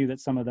can tell you that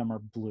some of them are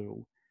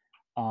blue.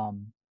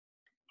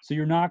 So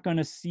you're not going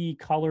to see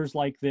colors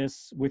like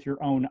this with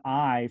your own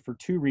eye for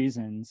two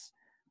reasons.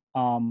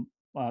 Well,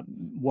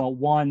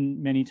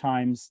 one, many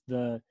times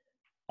they're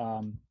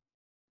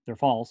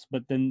false,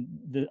 but then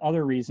the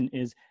other reason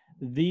is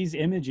these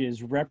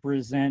images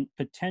represent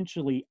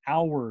potentially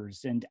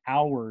hours and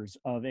hours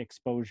of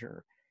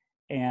exposure,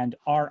 and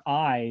our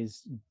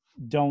eyes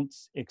don't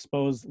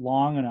expose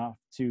long enough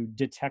to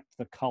detect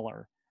the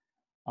color.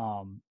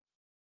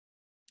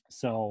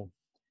 So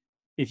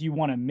if you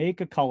want to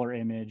make a color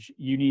image,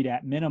 you need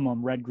at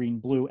minimum red, green,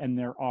 blue, and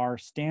there are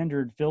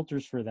standard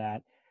filters for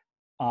that,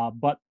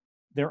 but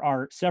there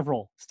are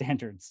several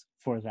standards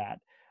for that.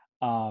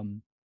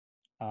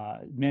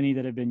 Many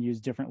that have been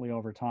used differently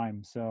over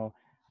time. So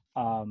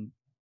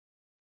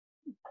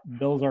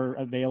those are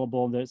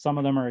available. Some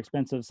of them are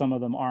expensive, some of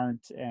them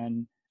aren't.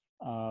 And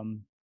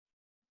in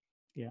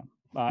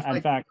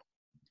fact,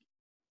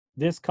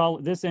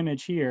 this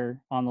image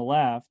here on the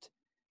left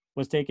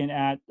was taken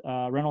at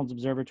Reynolds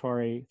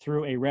Observatory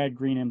through a red,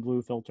 green, and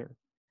blue filter.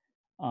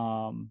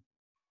 And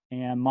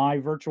my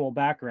virtual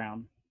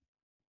background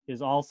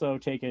is also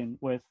taken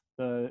with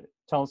the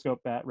telescope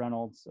at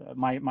Reynolds,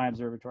 my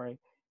observatory.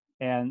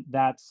 And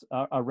that's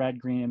a red,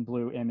 green, and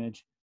blue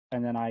image.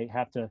 And then I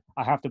have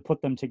to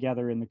put them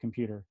together in the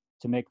computer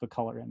to make the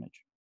color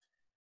image.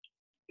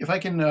 If I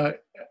can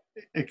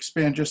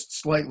expand just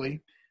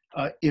slightly,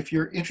 if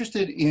you're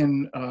interested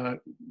in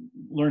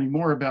learning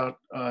more about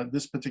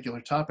this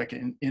particular topic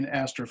in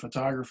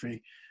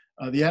astrophotography,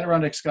 the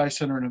Adirondack Sky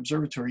Center and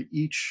Observatory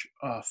each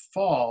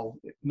fall,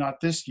 not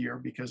this year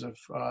because of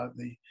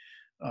the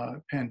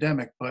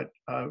pandemic, but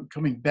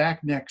coming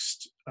back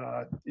next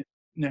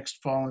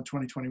fall in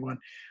 2021,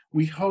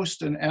 we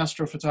host an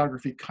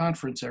astrophotography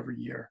conference every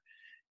year.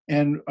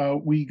 And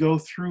we go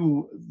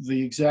through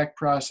the exact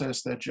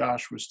process that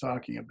Josh was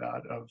talking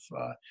about of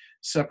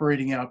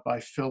separating out by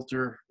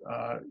filter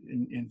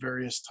in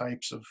various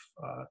types of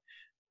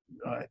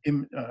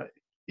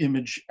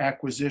image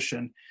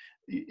acquisition.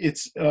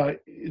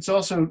 It's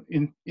also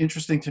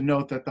interesting to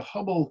note that the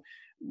Hubble,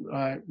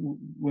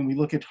 when we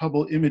look at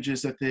Hubble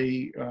images, that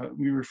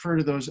we refer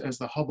to those as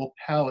the Hubble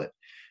palette,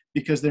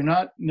 because they're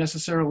not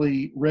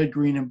necessarily red,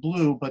 green, and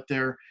blue, but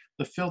the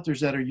filters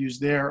that are used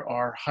there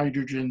are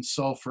hydrogen,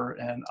 sulfur,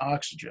 and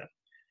oxygen.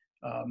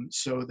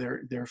 So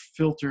they're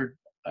filtered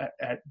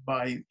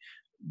by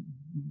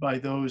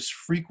those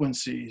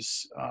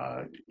frequencies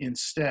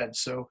instead.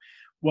 So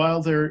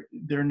while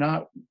they're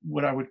not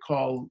what I would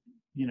call,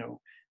 you know,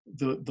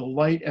 the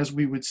light as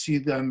we would see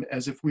them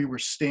as if we were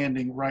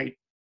standing right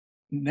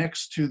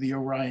next to the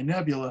Orion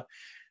Nebula,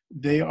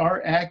 they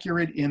are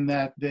accurate in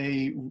that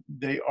they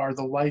are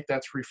the light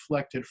that's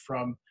reflected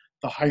from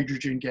the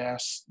hydrogen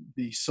gas,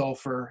 the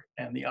sulfur,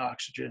 and the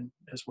oxygen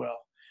as well.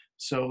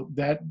 So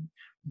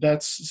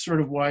that's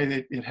sort of why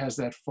it has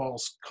that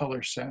false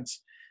color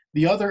sense.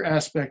 The other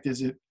aspect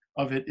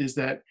of it is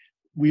that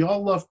we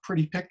all love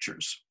pretty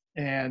pictures.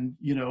 And,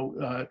 you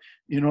know,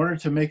 in order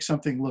to make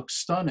something look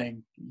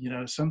stunning, you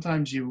know,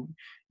 sometimes you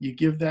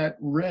give that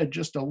red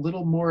just a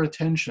little more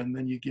attention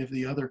than you give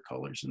the other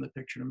colors in the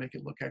picture to make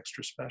it look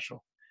extra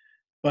special.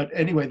 But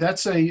anyway,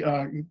 that's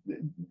the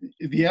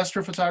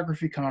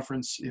astrophotography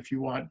conference. If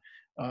you want,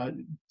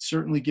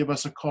 certainly give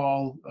us a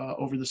call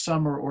over the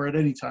summer or at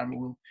any time.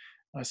 We'll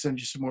send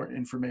you some more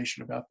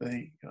information about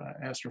the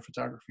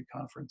astrophotography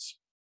conference.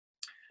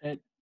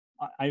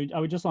 I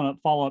would just want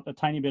to follow up a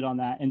tiny bit on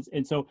that.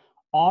 And so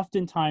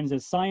oftentimes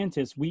as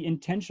scientists, we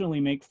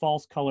intentionally make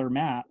false color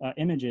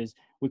images.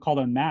 We call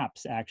them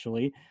maps,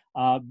 actually,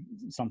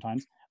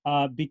 sometimes,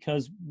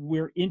 because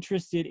we're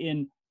interested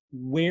in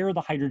where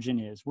the hydrogen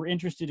is. We're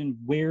interested in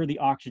where the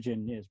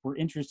oxygen is. We're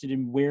interested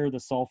in where the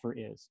sulfur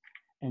is.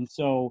 And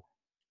so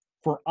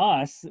for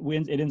us,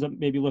 it ends up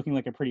maybe looking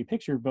like a pretty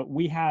picture, but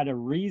we had a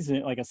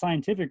reason, like a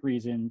scientific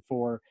reason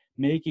for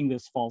making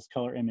this false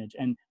color image.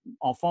 And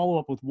I'll follow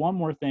up with one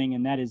more thing,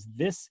 and that is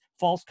this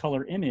false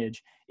color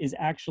image is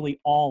actually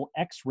all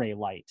X-ray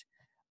light.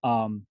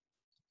 So,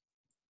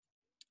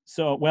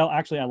 well,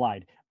 actually I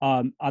lied.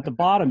 At the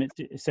bottom, it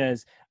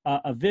says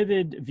a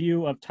vivid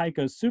view of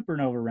Tycho's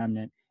supernova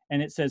remnant,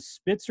 and it says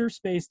Spitzer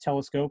Space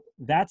Telescope,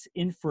 that's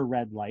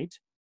infrared light,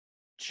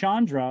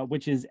 Chandra,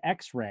 which is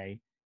X-ray,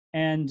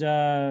 and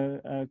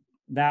that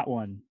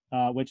one,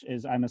 which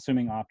is, I'm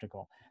assuming,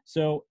 optical.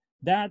 So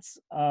that's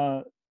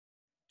at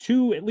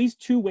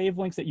least two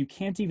wavelengths that you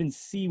can't even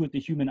see with the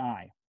human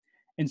eye.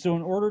 And so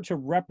in order to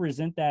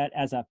represent that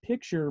as a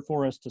picture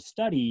for us to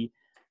study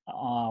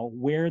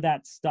where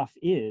that stuff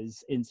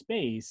is in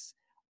space,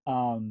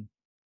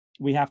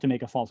 we have to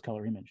make a false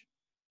color image.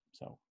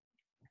 So,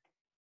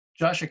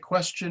 Josh, a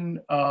question.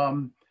 Let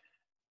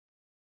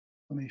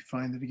me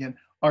find it again.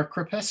 Are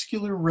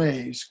crepuscular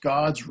rays,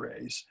 God's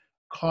rays,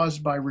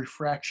 caused by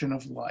refraction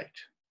of light?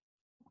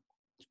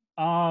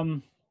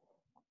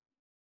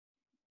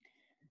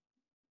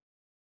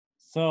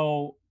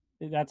 So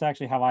that's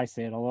actually how I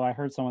say it, although I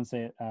heard someone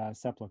say it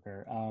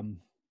sepulcher.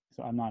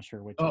 So I'm not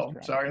sure which is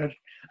correct. Sorry.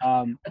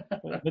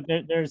 But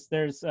there's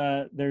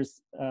the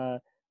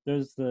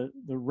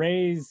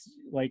rays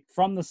like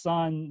from the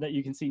sun that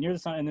you can see near the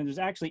sun, and then there's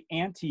actually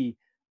anti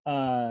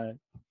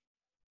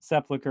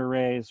sepulcher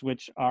rays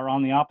which are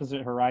on the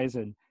opposite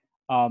horizon.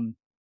 I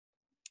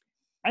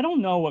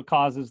don't know what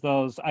causes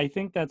those. I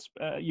think that's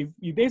you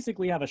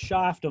basically have a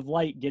shaft of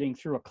light getting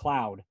through a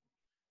cloud,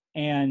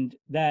 and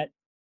that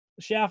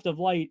shaft of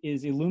light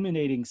is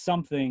illuminating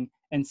something,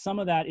 and some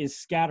of that is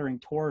scattering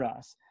toward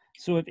us.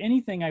 So if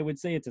anything, I would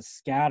say it's a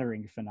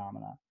scattering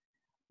phenomena.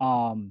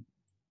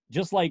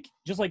 Just like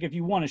if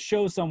you want to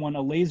show someone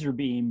a laser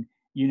beam,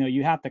 you know,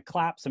 you have to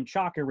clap some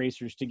chalk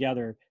erasers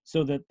together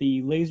so that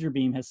the laser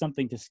beam has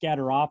something to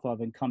scatter off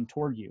of and come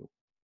toward you.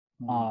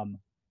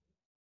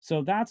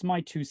 So that's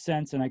my 2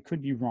 cents, and I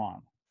could be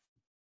wrong.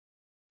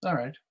 All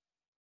right.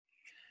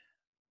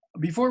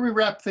 Before we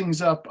wrap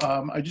things up,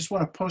 I just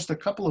want to post a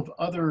couple of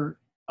other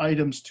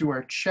items to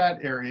our chat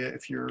area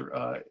if you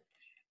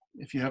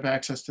have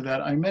access to that.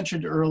 I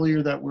mentioned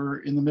earlier that we're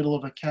in the middle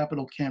of a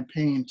capital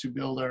campaign to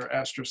build our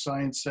Astro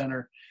Science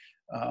Center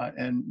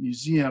and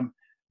museum.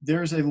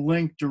 There's a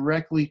link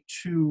directly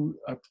to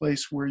a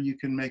place where you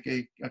can make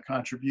a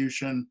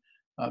contribution,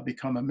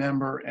 become a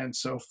member, and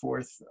so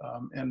forth.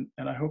 And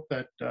I hope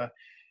that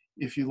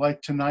if you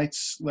like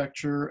tonight's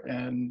lecture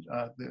and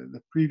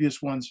the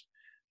previous ones,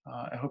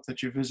 I hope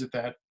that you visit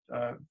that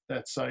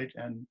site.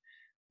 And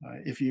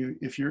if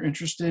you're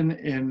interested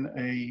in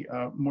a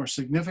more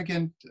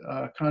significant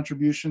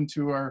contribution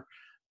to our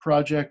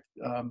project,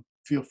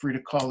 feel free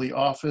to call the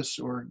office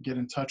or get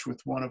in touch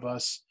with one of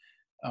us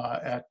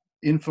at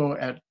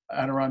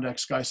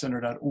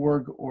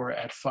info@adirondackskycenter.org or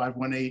at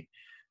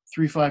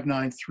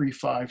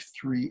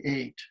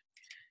 518-359-3538.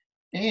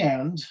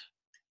 And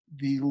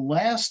the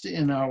last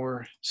in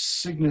our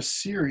Cygnus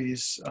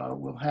series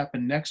will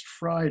happen next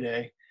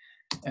Friday,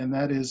 and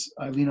that is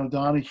Aileen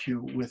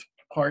O'Donoghue with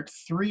part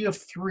 3 of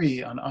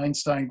 3 on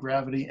Einstein,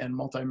 gravity, and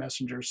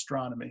multi-messenger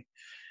astronomy.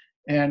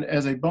 And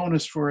as a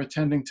bonus for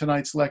attending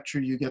tonight's lecture,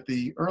 you get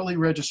the early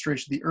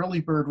registration. The early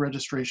bird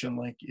registration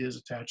link is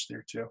attached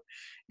there too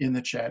in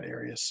the chat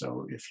area.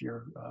 So if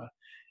you're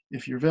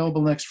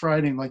available next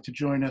Friday and like to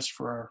join us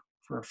for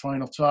our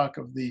final talk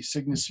of the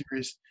Cygnus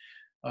series,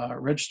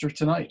 register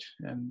tonight,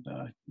 and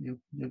you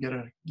get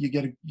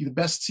the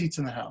best seats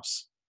in the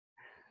house.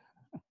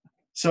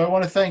 So I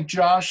want to thank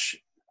Josh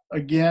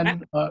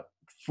again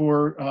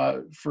for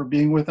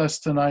being with us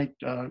tonight.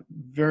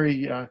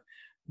 Very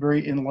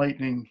very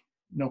enlightening,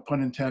 no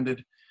pun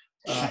intended,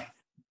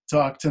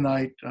 talk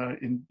tonight.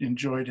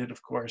 Enjoyed it,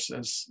 of course,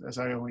 as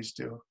I always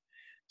do.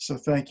 So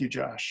thank you,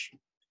 Josh.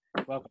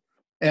 Welcome.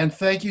 And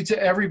thank you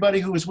to everybody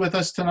who was with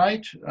us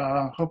tonight.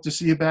 Hope to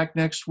see you back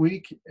next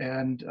week.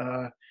 And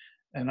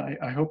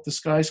I hope the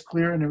sky's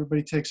clear and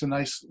everybody takes a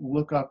nice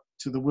look up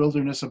to the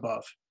wilderness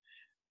above.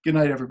 Good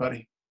night,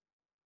 everybody.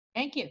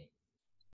 Thank you.